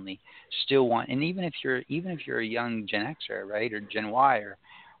still want, and even if you're a young Gen Xer, right, or Gen Y or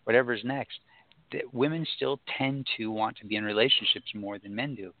whatever's next, that women still tend to want to be in relationships more than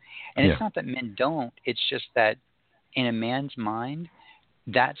men do. And it's not that men don't, it's just that in a man's mind,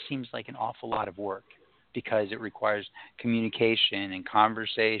 that seems like an awful lot of work because it requires communication and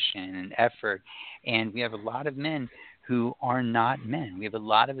conversation and effort. And we have a lot of men who are not men. We have a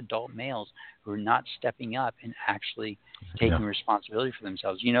lot of adult males who are not stepping up and actually taking responsibility for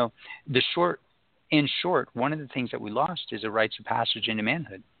themselves. In short, one of the things that we lost is a rites of passage into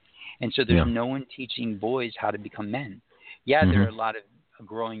manhood. And so there's no one teaching boys how to become men. Yeah, there are a lot of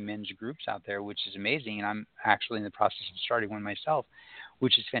growing men's groups out there, which is amazing. And I'm actually in the process of starting one myself,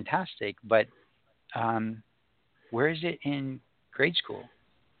 which is fantastic. But where is it in grade school,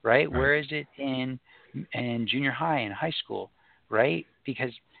 right? Where is it in junior high and high school, right?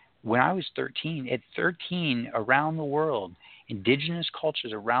 Because when I was 13, at 13 around the world, indigenous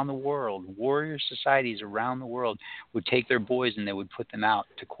cultures around the world, warrior societies around the world would take their boys and they would put them out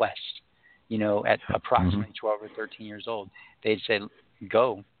to quest, at approximately 12 or 13 years old. They'd say,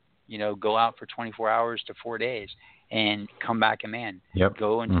 go out for 24 hours to 4 days and come back a man.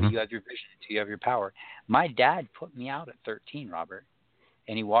 Go until you have your vision, until you have your power. My dad put me out at 13, Robert,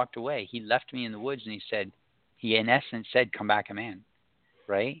 and he walked away. He left me in the woods and he in essence said, come back a man.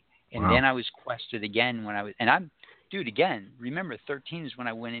 Right. And then I was quested again again, remember 13 is when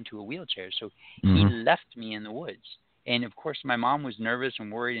I went into a wheelchair. So he left me in the woods. And of course my mom was nervous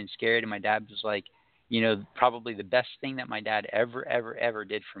and worried and scared. And my dad was like, probably the best thing that my dad ever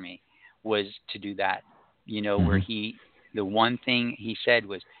did for me was to do that. where the one thing he said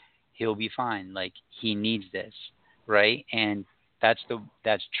was, he'll be fine. Like, he needs this, right? And that's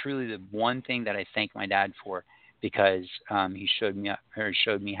truly the one thing that I thank my dad for, because he showed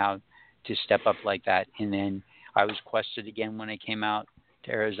me how to step up like that. And then I was quested again when I came out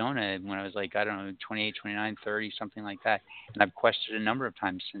to Arizona when I was like, I don't know, 28, 29, 30, something like that. And I've questioned a number of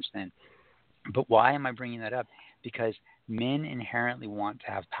times since then. But why am I bringing that up? Because men inherently want to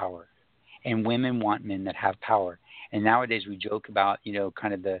have power, and women want men that have power. And nowadays we joke about,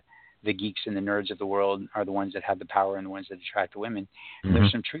 kind of the geeks and the nerds of the world are the ones that have the power and the ones that attract the women. And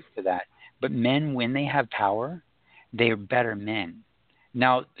there's some truth to that. But men, when they have power, they are better men.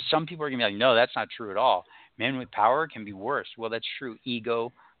 Now, some people are going to be like, no, that's not true at all. Men with power can be worse. Well, that's true.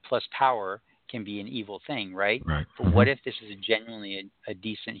 Ego plus power can be an evil thing, right? Right. But what if this is genuinely a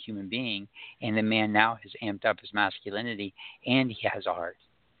decent human being, and the man now has amped up his masculinity and he has a heart?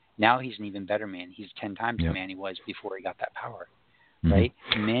 Now he's an even better man. He's 10 times the man he was before he got that power, right?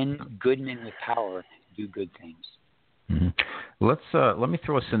 Good men with power do good things. Let me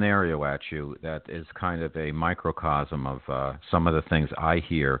throw a scenario at you that is kind of a microcosm of some of the things I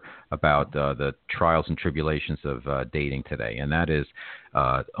hear about the trials and tribulations of dating today, and that is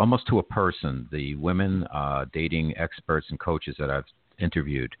almost to a person. The women dating experts and coaches that I've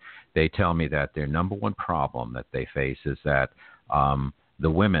interviewed, they tell me that their number one problem that they face is that the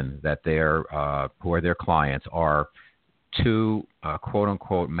women that who are their clients are too quote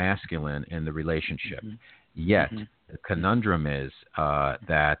unquote masculine in the relationship. Yet the conundrum is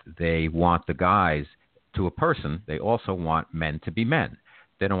that they want the guys, to a person, they also want men to be men.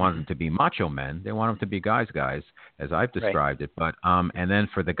 They don't want them to be macho men. They want them to be guys, as I've described it. But and then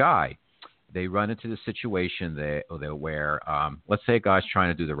for the guy, they run into the situation where, let's say a guy's trying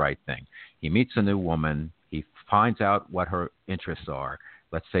to do the right thing. He meets a new woman. He finds out what her interests are.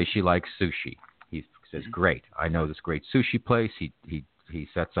 Let's say she likes sushi. He says, great, I know this great sushi place. He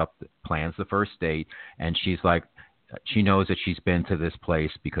sets up, plans the first date, and she's like, she knows that she's been to this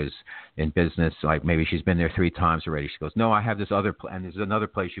place because in business, like maybe she's been there 3 times already. She goes, no, I have this other and there's another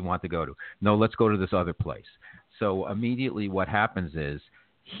place you want to go to. No, let's go to this other place. So immediately what happens is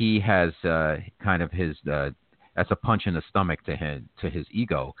he has kind of his, that's a punch in the stomach to his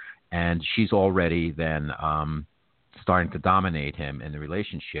ego. And she's already then starting to dominate him in the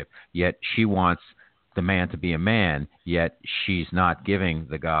relationship. Yet she wants the man to be a man, yet she's not giving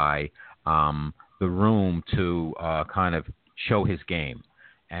the guy the room to kind of show his game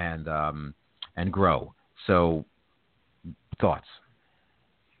and grow. So, thoughts?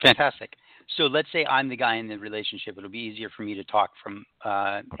 Fantastic. So let's say I'm the guy in the relationship. It'll be easier for me to talk from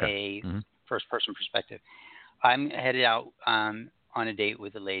a first-person perspective. I'm headed out on a date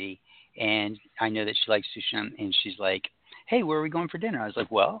with a lady, and I know that she likes sushi, and she's like, hey, where are we going for dinner? I was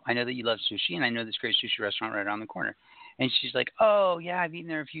like, well, I know that you love sushi, and I know this great sushi restaurant right around the corner. And she's like, oh, yeah, I've eaten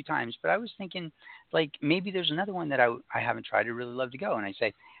there a few times, but I was thinking, like, maybe there's another one that I haven't tried. I'd really love to go. And I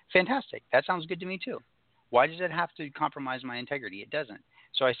say, fantastic. That sounds good to me, too. Why does it have to compromise my integrity? It doesn't.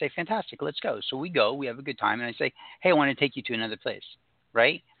 So I say, fantastic, let's go. So we go. We have a good time. And I say, hey, I want to take you to another place,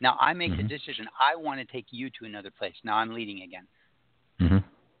 right? Now I make the decision. I want to take you to another place. Now I'm leading again.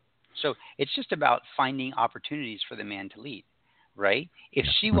 So it's just about finding opportunities for the man to lead. Right? If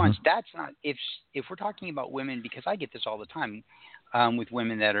she wants, that's not, if we're talking about women, because I get this all the time with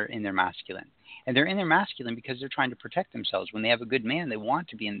women that are in their masculine, and they're in their masculine because they're trying to protect themselves. When they have a good man,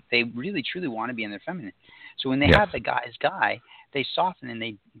 they really truly want to be in their feminine. So when they have the guy's guy, they soften and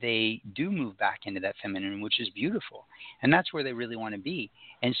they do move back into that feminine, which is beautiful. And that's where they really want to be.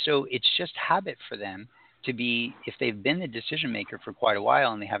 And so it's just habit for them to be, if they've been the decision maker for quite a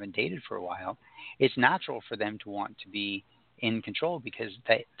while and they haven't dated for a while, it's natural for them to want to be in control because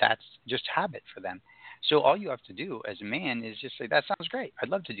that's just habit for them. So all you have to do as a man is just say, that sounds great. I'd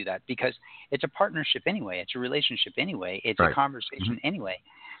love to do that because it's a partnership anyway. It's a relationship anyway. It's a conversation anyway.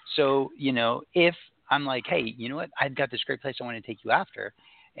 So, if I'm like, hey, you know what? I've got this great place I want to take you after.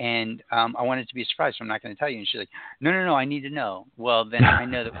 And I want it to be a surprise, so I'm not going to tell you. And she's like, no, I need to know. Well, then I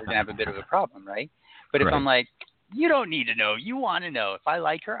know that we're going to have a bit of a problem, right? But if I'm like, you don't need to know. You want to know. If I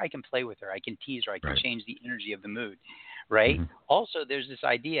like her, I can play with her. I can tease her. I can change the energy of the mood. Right. Also, there's this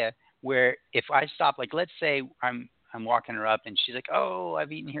idea where if I stop, like, let's say I'm walking her up and she's like, oh,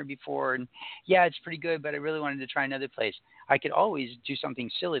 I've eaten here before. And yeah, it's pretty good, but I really wanted to try another place. I could always do something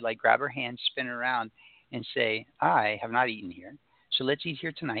silly, like grab her hand, spin her around and say, I have not eaten here. So let's eat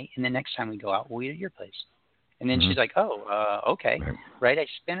here tonight. And the next time we go out, we'll eat at your place. And then Mm-hmm. she's like, oh, okay, Right. right? I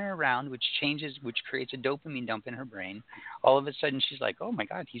spin her around, which creates a dopamine dump in her brain. All of a sudden, she's like, oh my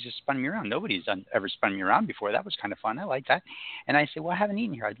God, he just spun me around. Nobody's ever spun me around before. That was kind of fun. I like that. And I say, well, I haven't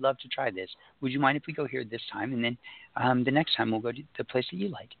eaten here. I'd love to try this. Would you mind if we go here this time? And then the next time we'll go to the place that you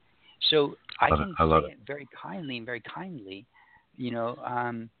like. So I can I say love it. it very kindly and very kindly,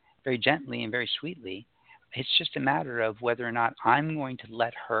 very gently and very sweetly. It's just a matter of whether or not I'm going to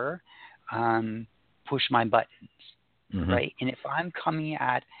let her push my buttons, Mm-hmm. right? And if I'm coming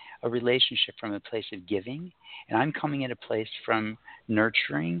at a relationship from a place of giving and I'm coming at a place from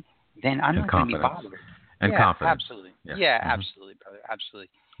nurturing, then I'm And not going to be confidence. bothered. And Yeah, confidence. absolutely. Yeah. Yeah, Mm-hmm. absolutely, brother. Absolutely.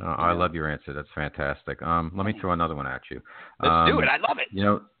 I love your answer. That's fantastic. Let me Thanks. throw another one at you. Let's do it. I love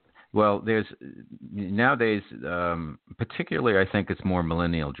it. Well, there's nowadays, particularly, I think it's more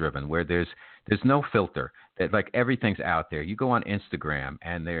millennial driven, where there's no filter. That like everything's out there. You go on Instagram,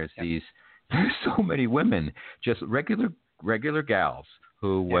 and there's so many women, just regular gals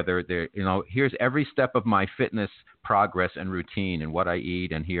who, whether they're, here's every step of my fitness progress and routine and what I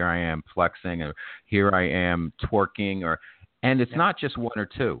eat, and here I am flexing, or here I am twerking, and it's not just one or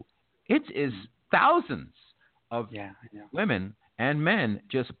two. It is thousands of women and men,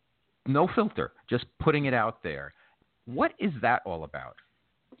 just no filter, just putting it out there. What is that all about?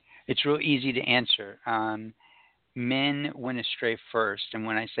 It's real easy to answer. Men went astray first, and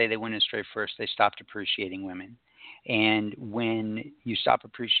when I say they went astray first, they stopped appreciating women. And when you stop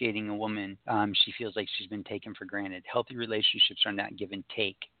appreciating a woman, she feels like she's been taken for granted. Healthy relationships are not give and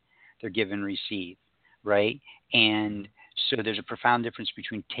take; they're give and receive, right? And so there's a profound difference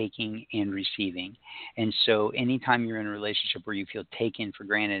between taking and receiving. And so anytime you're in a relationship where you feel taken for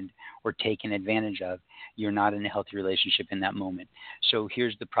granted or taken advantage of, you're not in a healthy relationship in that moment. So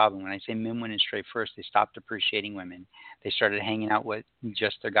here's the problem. When I say men went astray first, they stopped appreciating women. They started hanging out with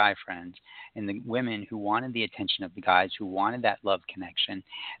just their guy friends. And the women who wanted the attention of the guys, who wanted that love connection,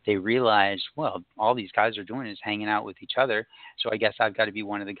 they realized, well, all these guys are doing is hanging out with each other. So I guess I've got to be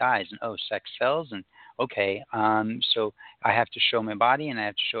one of the guys. And, oh, sex sells. And okay, so I have to show my body and I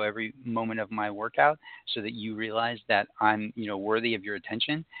have to show every moment of my workout so that you realize that I'm, worthy of your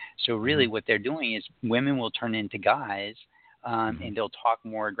attention. So really what they're doing is women will turn into guys and they'll talk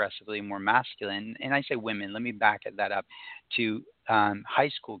more aggressively, more masculine. And I say women, let me back that up to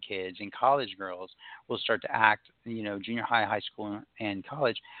high school kids and college girls will start to act, junior high, high school, and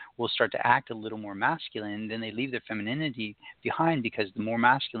college will start to act a little more masculine. Then they leave their femininity behind because the more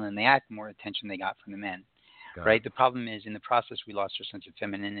masculine they act, the more attention they got from the men. Right? The problem is in the process we lost our sense of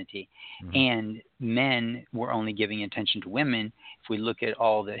femininity, and men were only giving attention to women. If we look at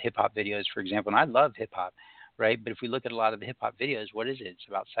all the hip hop videos, for example, and I love hip hop, right? But if we look at a lot of the hip hop videos, what is it? It's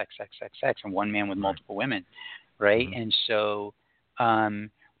about sex, sex, sex, sex, and one man with multiple women, right? And so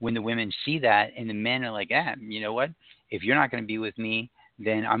when the women see that, and the men are like, you know what? If you're not going to be with me,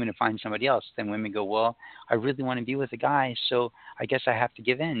 then I'm going to find somebody else. Then women go, well, I really want to be with a guy, so I guess I have to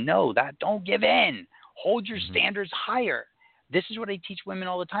give in. No, don't give in. Hold your standards higher. This is what I teach women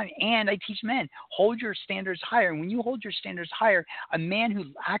all the time, and I teach men. Hold your standards higher. And when you hold your standards higher, a man who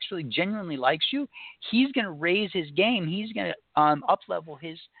actually genuinely likes you, he's going to raise his game. He's going to up-level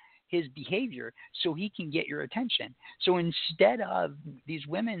his behavior so he can get your attention. So instead of these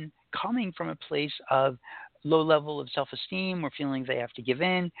women coming from a place of low level of self-esteem or feeling they have to give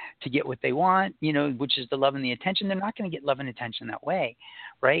in to get what they want, which is the love and the attention, they're not going to get love and attention that way,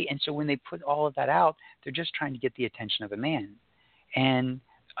 right? And so when they put all of that out, they're just trying to get the attention of a man. And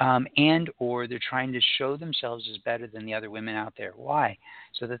or they're trying to show themselves as better than the other women out there. Why?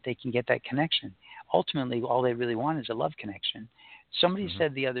 So that they can get that connection. Ultimately, all they really want is a love connection. Somebody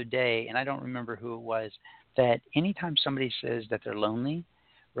said the other day, and I don't remember who it was, that anytime somebody says that they're lonely,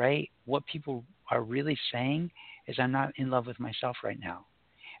 right, what people are really saying is, I'm not in love with myself right now.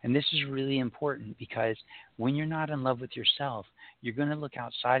 And this is really important because when you're not in love with yourself, you're going to look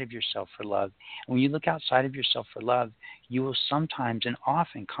outside of yourself for love. And when you look outside of yourself for love, you will sometimes and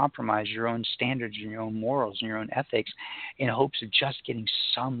often compromise your own standards and your own morals and your own ethics in hopes of just getting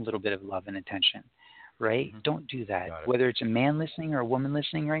some little bit of love and attention. Right? Don't do that. Whether it's a man listening or a woman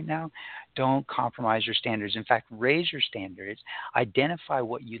listening right now, don't compromise your standards. In fact, raise your standards. Identify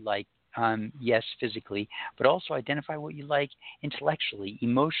what you like, yes, physically, but also identify what you like intellectually,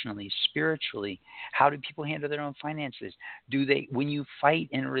 emotionally, spiritually. How do people handle their own finances? When you fight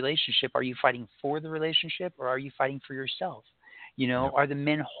in a relationship, are you fighting for the relationship or are you fighting for yourself? Are the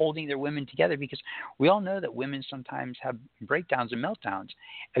men holding their women together? Because we all know that women sometimes have breakdowns and meltdowns.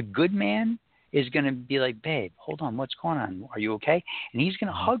 A good man is going to be like, babe, hold on, what's going on? Are you okay? And he's going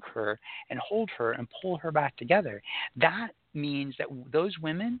to hug her and hold her and pull her back together. That means that those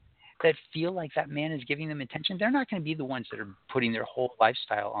women that feel like that man is giving them attention, they're not going to be the ones that are putting their whole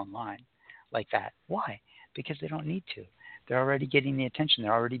lifestyle online like that. Why? Because they don't need to. They're already getting the attention.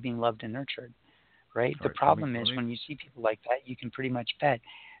 They're already being loved and nurtured, right? The problem is when you see people like that, you can pretty much bet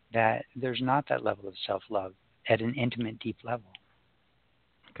that there's not that level of self-love at an intimate, deep level.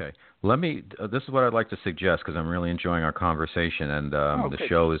 Okay. This is what I'd like to suggest, because I'm really enjoying our conversation, and the good.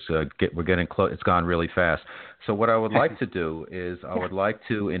 show is, we're getting close. It's gone really fast. So what I would like to do is I would like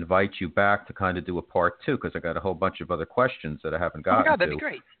to invite you back to kind of do a part 2, because I got a whole bunch of other questions that I haven't gotten to. Oh my God, that'd be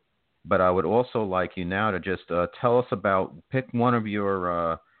great. But I would also like you now to just tell us about, pick one of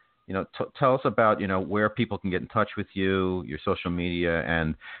your, tell us about, where people can get in touch with you, your social media.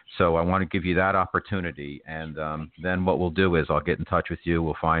 And so I want to give you that opportunity. And then what we'll do is I'll get in touch with you.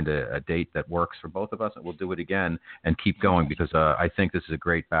 We'll find a date that works for both of us, and we'll do it again and keep going, because I think this is a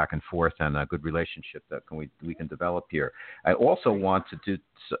great back and forth and a good relationship that we can develop here. I also want to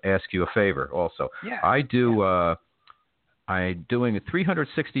ask you a favor also. Yeah. I'm doing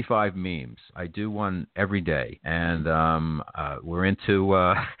 365 memes. I do one every day, and we're into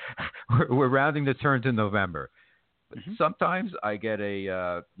we're rounding the turn to November. But sometimes I get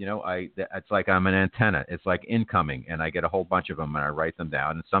it's like I'm an antenna. It's like incoming, and I get a whole bunch of them, and I write them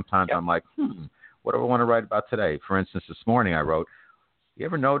down. And sometimes I'm like, what do I want to write about today? For instance, this morning I wrote, you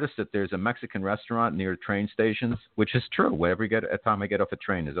ever notice that there's a Mexican restaurant near train stations? Which is true. Whenever every time I get off a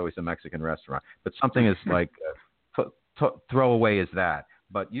train, there's always a Mexican restaurant. But something is like throw away is that.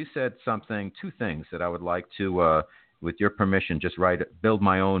 But you said two things that I would like to, with your permission, just build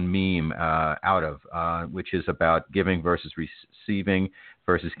my own meme out of, which is about giving versus receiving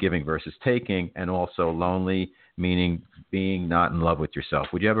versus giving versus taking, and also lonely, meaning being not in love with yourself.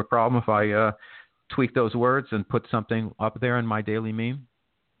 Would you have a problem if I tweak those words and put something up there in my daily meme?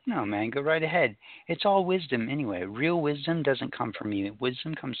 No, man, go right ahead. It's all wisdom anyway. Real wisdom doesn't come from me.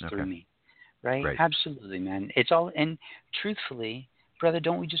 Wisdom comes through me. Right? Great. Absolutely, man. It's all, and truthfully, brother,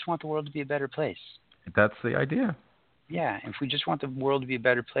 don't we just want the world to be a better place? That's the idea. Yeah, if we just want the world to be a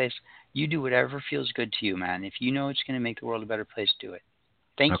better place, you do whatever feels good to you, man. If you know it's going to make the world a better place, do it.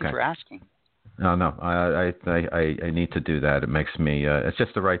 Thank you for asking. No, I need to do that. It makes me, it's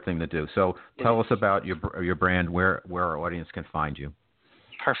just the right thing to do. So tell us about your brand, where our audience can find you.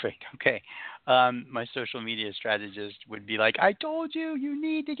 Perfect. Okay. My social media strategist would be like, I told you, you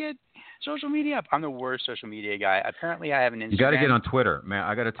need to get social media up. I'm the worst social media guy. Apparently, I have an Instagram. You got to get on Twitter, man.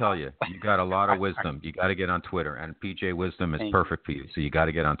 I got to tell you, you got a lot of wisdom. You got to get on Twitter, and PJ Wisdom is perfect for you. So you got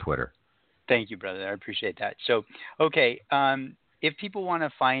to get on Twitter. Thank you, brother. I appreciate that. So, okay. If people want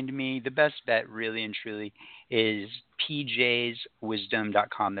to find me, the best bet really and truly is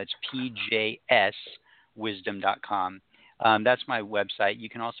pjswisdom.com. That's pjswisdom.com. That's my website. You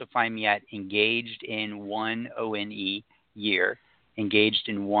can also find me at Engaged in One ONE Year, Engaged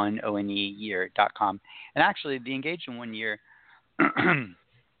in One ONE Year.com. And actually, the Engaged in 1 Year,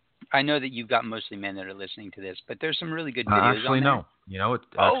 I know that you've got mostly men that are listening to this, but there's some really good videos actually, on there. No. It's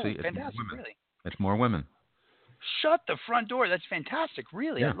fantastic, more women. Really? It's more women. Shut the front door. That's fantastic.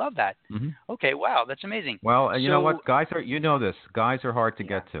 Really, yeah. I love that. Mm-hmm. Okay, wow, that's amazing. Well, you know what? Guys are, guys are hard to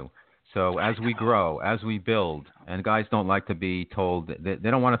get to. So as we grow, as we build, and guys don't like to be told, they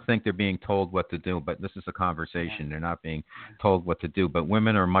don't want to think they're being told what to do, but this is a conversation. Yeah. They're not being told what to do. But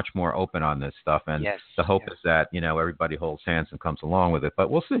women are much more open on this stuff, and the hope is that, everybody holds hands and comes along with it. But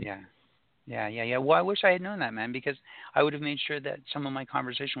we'll see. Yeah. Well, I wish I had known that, man, because I would have made sure that some of my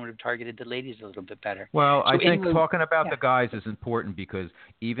conversation would have targeted the ladies a little bit better. Well, so I think talking about the guys is important, because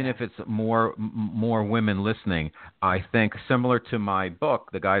even if it's more women listening, I think similar to my book,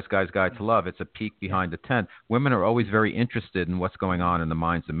 The Guy's Guide to Love, it's a peek behind the tent. Women are always very interested in what's going on in the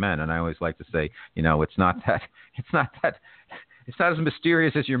minds of men, and I always like to say, it's not as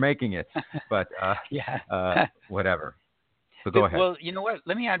mysterious as you're making it, but whatever. So go ahead. Well, you know what?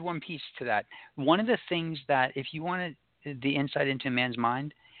 Let me add one piece to that. One of the things that, if you wanted the insight into a man's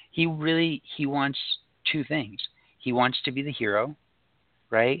mind, he wants two things. He wants to be the hero,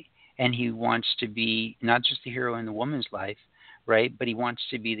 right? And he wants to be not just the hero in the woman's life, right? But he wants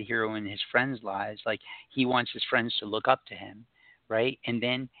to be the hero in his friends' lives. Like, he wants his friends to look up to him, right? And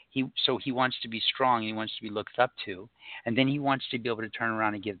then he wants to be strong. He wants to be looked up to. And then he wants to be able to turn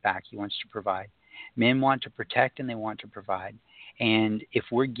around and give back. He wants to provide. Men want to protect and they want to provide. And if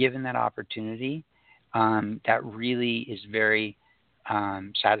we're given that opportunity, that really is very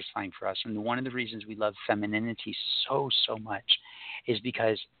satisfying for us. And one of the reasons we love femininity so much is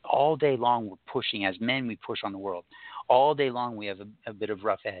because all day long we're pushing. As men, we push on the world. All day long we have a bit of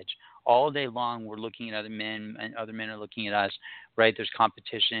rough edge. All day long we're looking at other men, and other men are looking at us, right? There's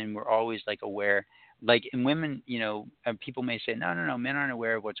competition. We're always aware. like in women, people may say, no, no, no, men aren't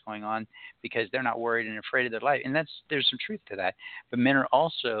aware of what's going on because they're not worried and afraid of their life. And there's some truth to that. But men are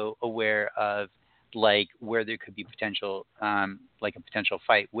also aware of like where there could be potential, like a potential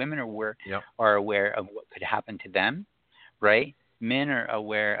fight. Women are aware of what could happen to them, right? Men are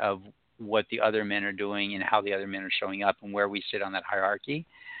aware of what the other men are doing and how the other men are showing up and where we sit on that hierarchy,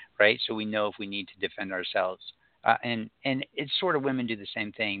 right? So we know if we need to defend ourselves. And it's sort of women do the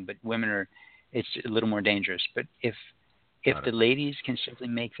same thing, but it's a little more dangerous. But if the ladies can simply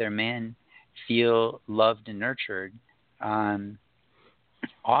make their man feel loved and nurtured,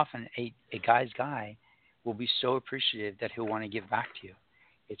 often a guy's guy will be so appreciative that he'll want to give back to you.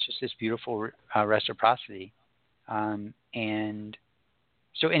 It's just this beautiful reciprocity. And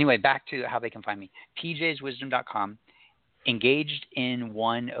so anyway, back to how they can find me. pjswisdom.com,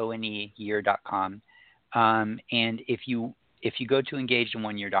 engagedin1year.com. And if you go to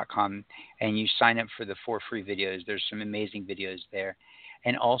engagedin1year.com and you sign up for the 4 free videos, there's some amazing videos there.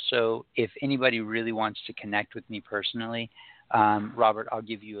 And also, if anybody really wants to connect with me personally, Robert, I'll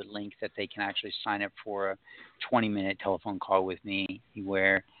give you a link that they can actually sign up for a 20-minute telephone call with me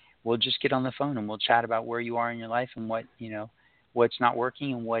where we'll just get on the phone and we'll chat about where you are in your life and what's not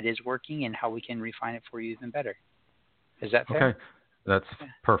working and what is working and how we can refine it for you even better. Is that fair? Okay. That's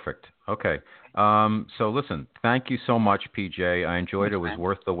perfect. Okay. So listen, thank you so much, PJ. I enjoyed it. It was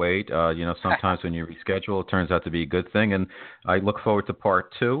worth the wait. Sometimes when you reschedule, it turns out to be a good thing. And I look forward to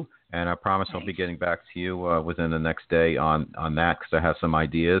part 2. And I promise I'll be getting back to you within the next day on that because I have some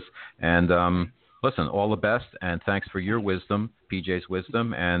ideas. And listen, all the best. And thanks for your wisdom, PJ's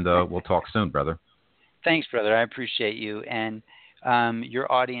wisdom. And we'll talk soon, brother. Thanks, brother. I appreciate you. And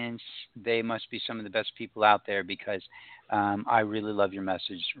your audience, they must be some of the best people out there because I really love your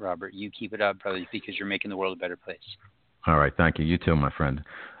message, Robert. You keep it up, brother, because you're making the world a better place. All right. Thank you. You too, my friend.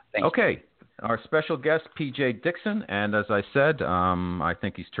 Thanks. Okay. Our special guest, PJ Dixon. And as I said, I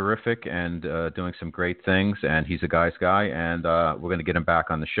think he's terrific and doing some great things. And he's a guy's guy. And we're going to get him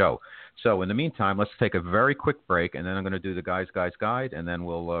back on the show. So in the meantime, let's take a very quick break. And then I'm going to do the guy's guide. And then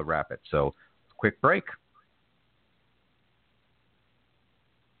we'll wrap it. So quick break.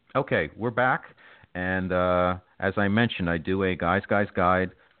 Okay, we're back, and as I mentioned, I do a Guy's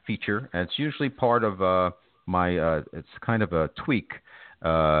Guide feature, and it's usually part of it's kind of a tweak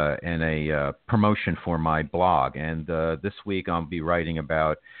and a promotion for my blog, and this week I'll be writing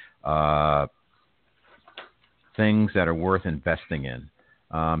about things that are worth investing in.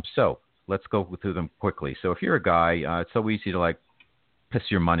 So let's go through them quickly. So if you're a guy, it's so easy to piss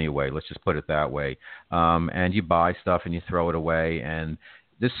your money away, let's just put it that way, and you buy stuff and you throw it away, and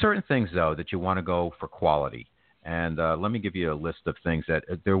there's certain things, though, that you want to go for quality. And let me give you a list of things that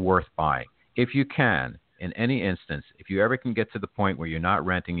they're worth buying. If you can, in any instance, if you ever can get to the point where you're not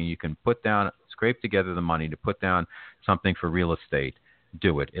renting and you can scrape together the money to put down something for real estate,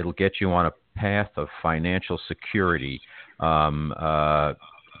 do it. It'll get you on a path of financial security going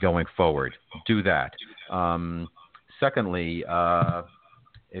forward. Do that. Secondly,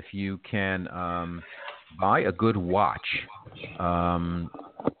 if you can buy a good watch.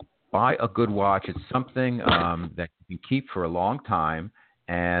 Buy a good watch. It's something that you can keep for a long time,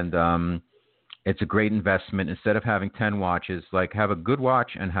 and it's a great investment. Instead of having 10 watches, have a good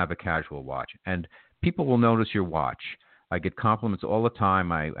watch and have a casual watch, and people will notice your watch. I get compliments all the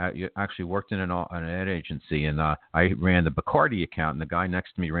time. I actually worked in an ad agency, and I ran the Bacardi account, and the guy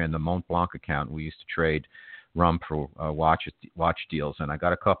next to me ran the Mont Blanc account. We used to trade rum for watch deals, and I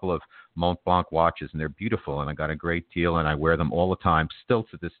got a couple of Mont Blanc watches, and they're beautiful, and I got a great deal, and I wear them all the time, still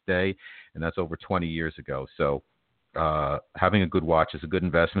to this day, and that's over 20 years ago. So having a good watch is a good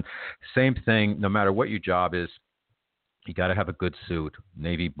investment. Same thing, no matter what your job is, you got to have a good suit,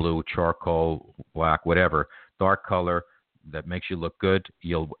 navy blue, charcoal, black, whatever, dark color that makes you look good.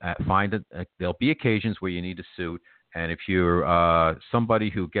 You'll find it. There'll be occasions where you need a suit, and if you're somebody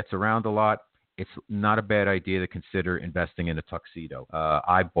who gets around a lot, it's not a bad idea to consider investing in a tuxedo.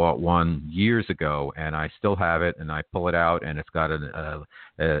 I bought one years ago, and I still have it, and I pull it out, and it's got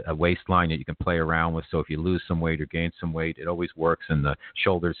a waistline that you can play around with. So if you lose some weight or gain some weight, it always works, and the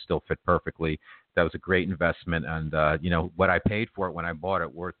shoulders still fit perfectly. That was a great investment, and what I paid for it when I bought it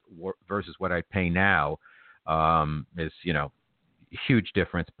versus what I pay now is huge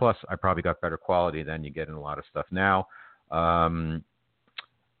difference. Plus, I probably got better quality than you get in a lot of stuff now.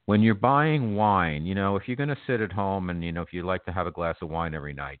 When you're buying wine, if you're going to sit at home and, if you like to have a glass of wine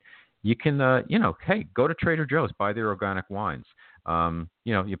every night, you can, hey, go to Trader Joe's, buy their organic wines.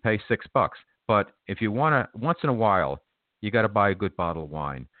 You pay $6. But if you want to, once in a while, you got to buy a good bottle of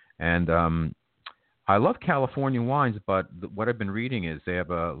wine. And I love California wines, but what I've been reading is they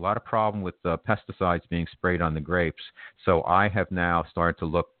have a lot of problem with pesticides being sprayed on the grapes. So I have now started to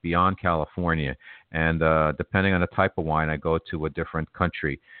look beyond California, and depending on the type of wine, I go to a different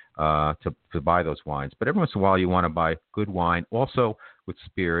country to buy those wines. But every once in a while, you want to buy good wine. Also, with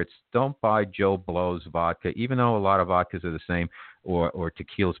spirits, don't buy Joe Blow's vodka, even though a lot of vodkas are the same, or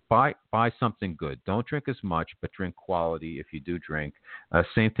tequilas. Buy something good. Don't drink as much, but drink quality if you do drink.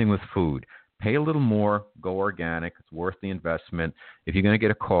 Same thing with food. Pay a little more, go organic. It's worth the investment. If you're going to get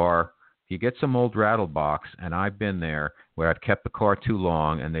a car, if you get some old rattle box, and I've been there where I've kept the car too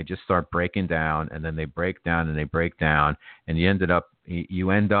long and they just start breaking down, and then they break down and they break down, and you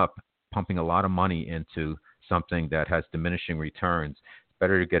end up pumping a lot of money into something that has diminishing returns. It's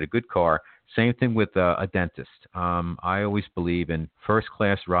better to get a good car. Same thing with a dentist. I always believe in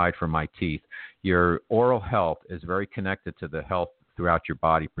first-class ride for my teeth. Your oral health is very connected to the health throughout your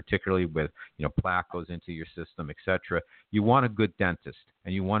body, particularly with, plaque goes into your system, etc. You want a good dentist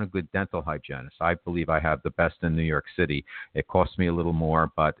and you want a good dental hygienist. I believe I have the best in New York City. It costs me a little more,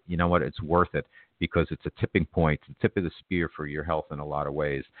 but you know what? It's worth it because it's a tipping point, the tip of the spear for your health in a lot of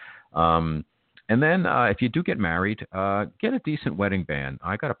ways. And then if you do get married, get a decent wedding band.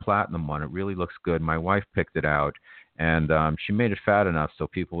 I got a platinum one. It really looks good. My wife picked it out, and she made it fat enough so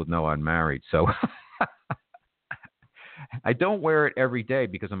people would know I'm married. So I don't wear it every day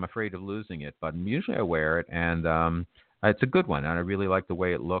because I'm afraid of losing it, but usually I wear it, and it's a good one, and I really like the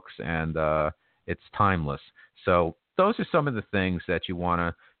way it looks, and it's timeless. So those are some of the things that you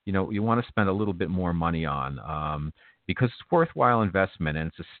want to spend a little bit more money on because it's worthwhile investment and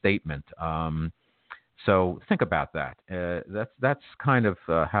it's a statement. So think about that. That's kind of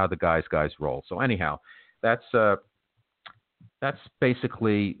how the guys roll. So anyhow, that's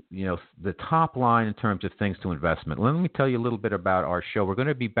basically, the top line in terms of things to investment. Let me tell you a little bit about our show. We're going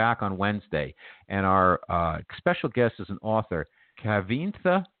to be back on Wednesday, and our special guest is an author,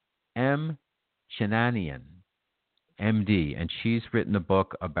 Kavintha M. Chinanian, MD, and she's written a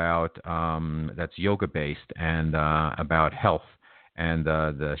book about that's yoga-based and about health and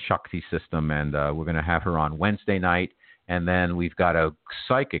the Shakti system, and we're going to have her on Wednesday night. And then we've got a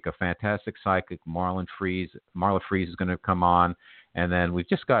fantastic psychic, Marla Freese. Marla Freese is going to come on. And then we've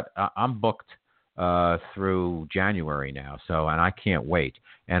just got, I'm booked through January now. And I can't wait.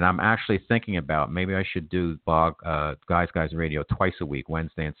 And I'm actually thinking about maybe I should do Guys Radio twice a week,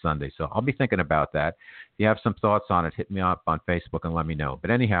 Wednesday and Sunday. So I'll be thinking about that. If you have some thoughts on it, hit me up on Facebook and let me know.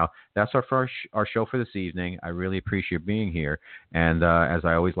 But anyhow, that's our show for this evening. I really appreciate being here. And as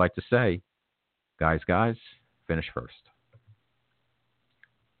I always like to say, guys, finish first.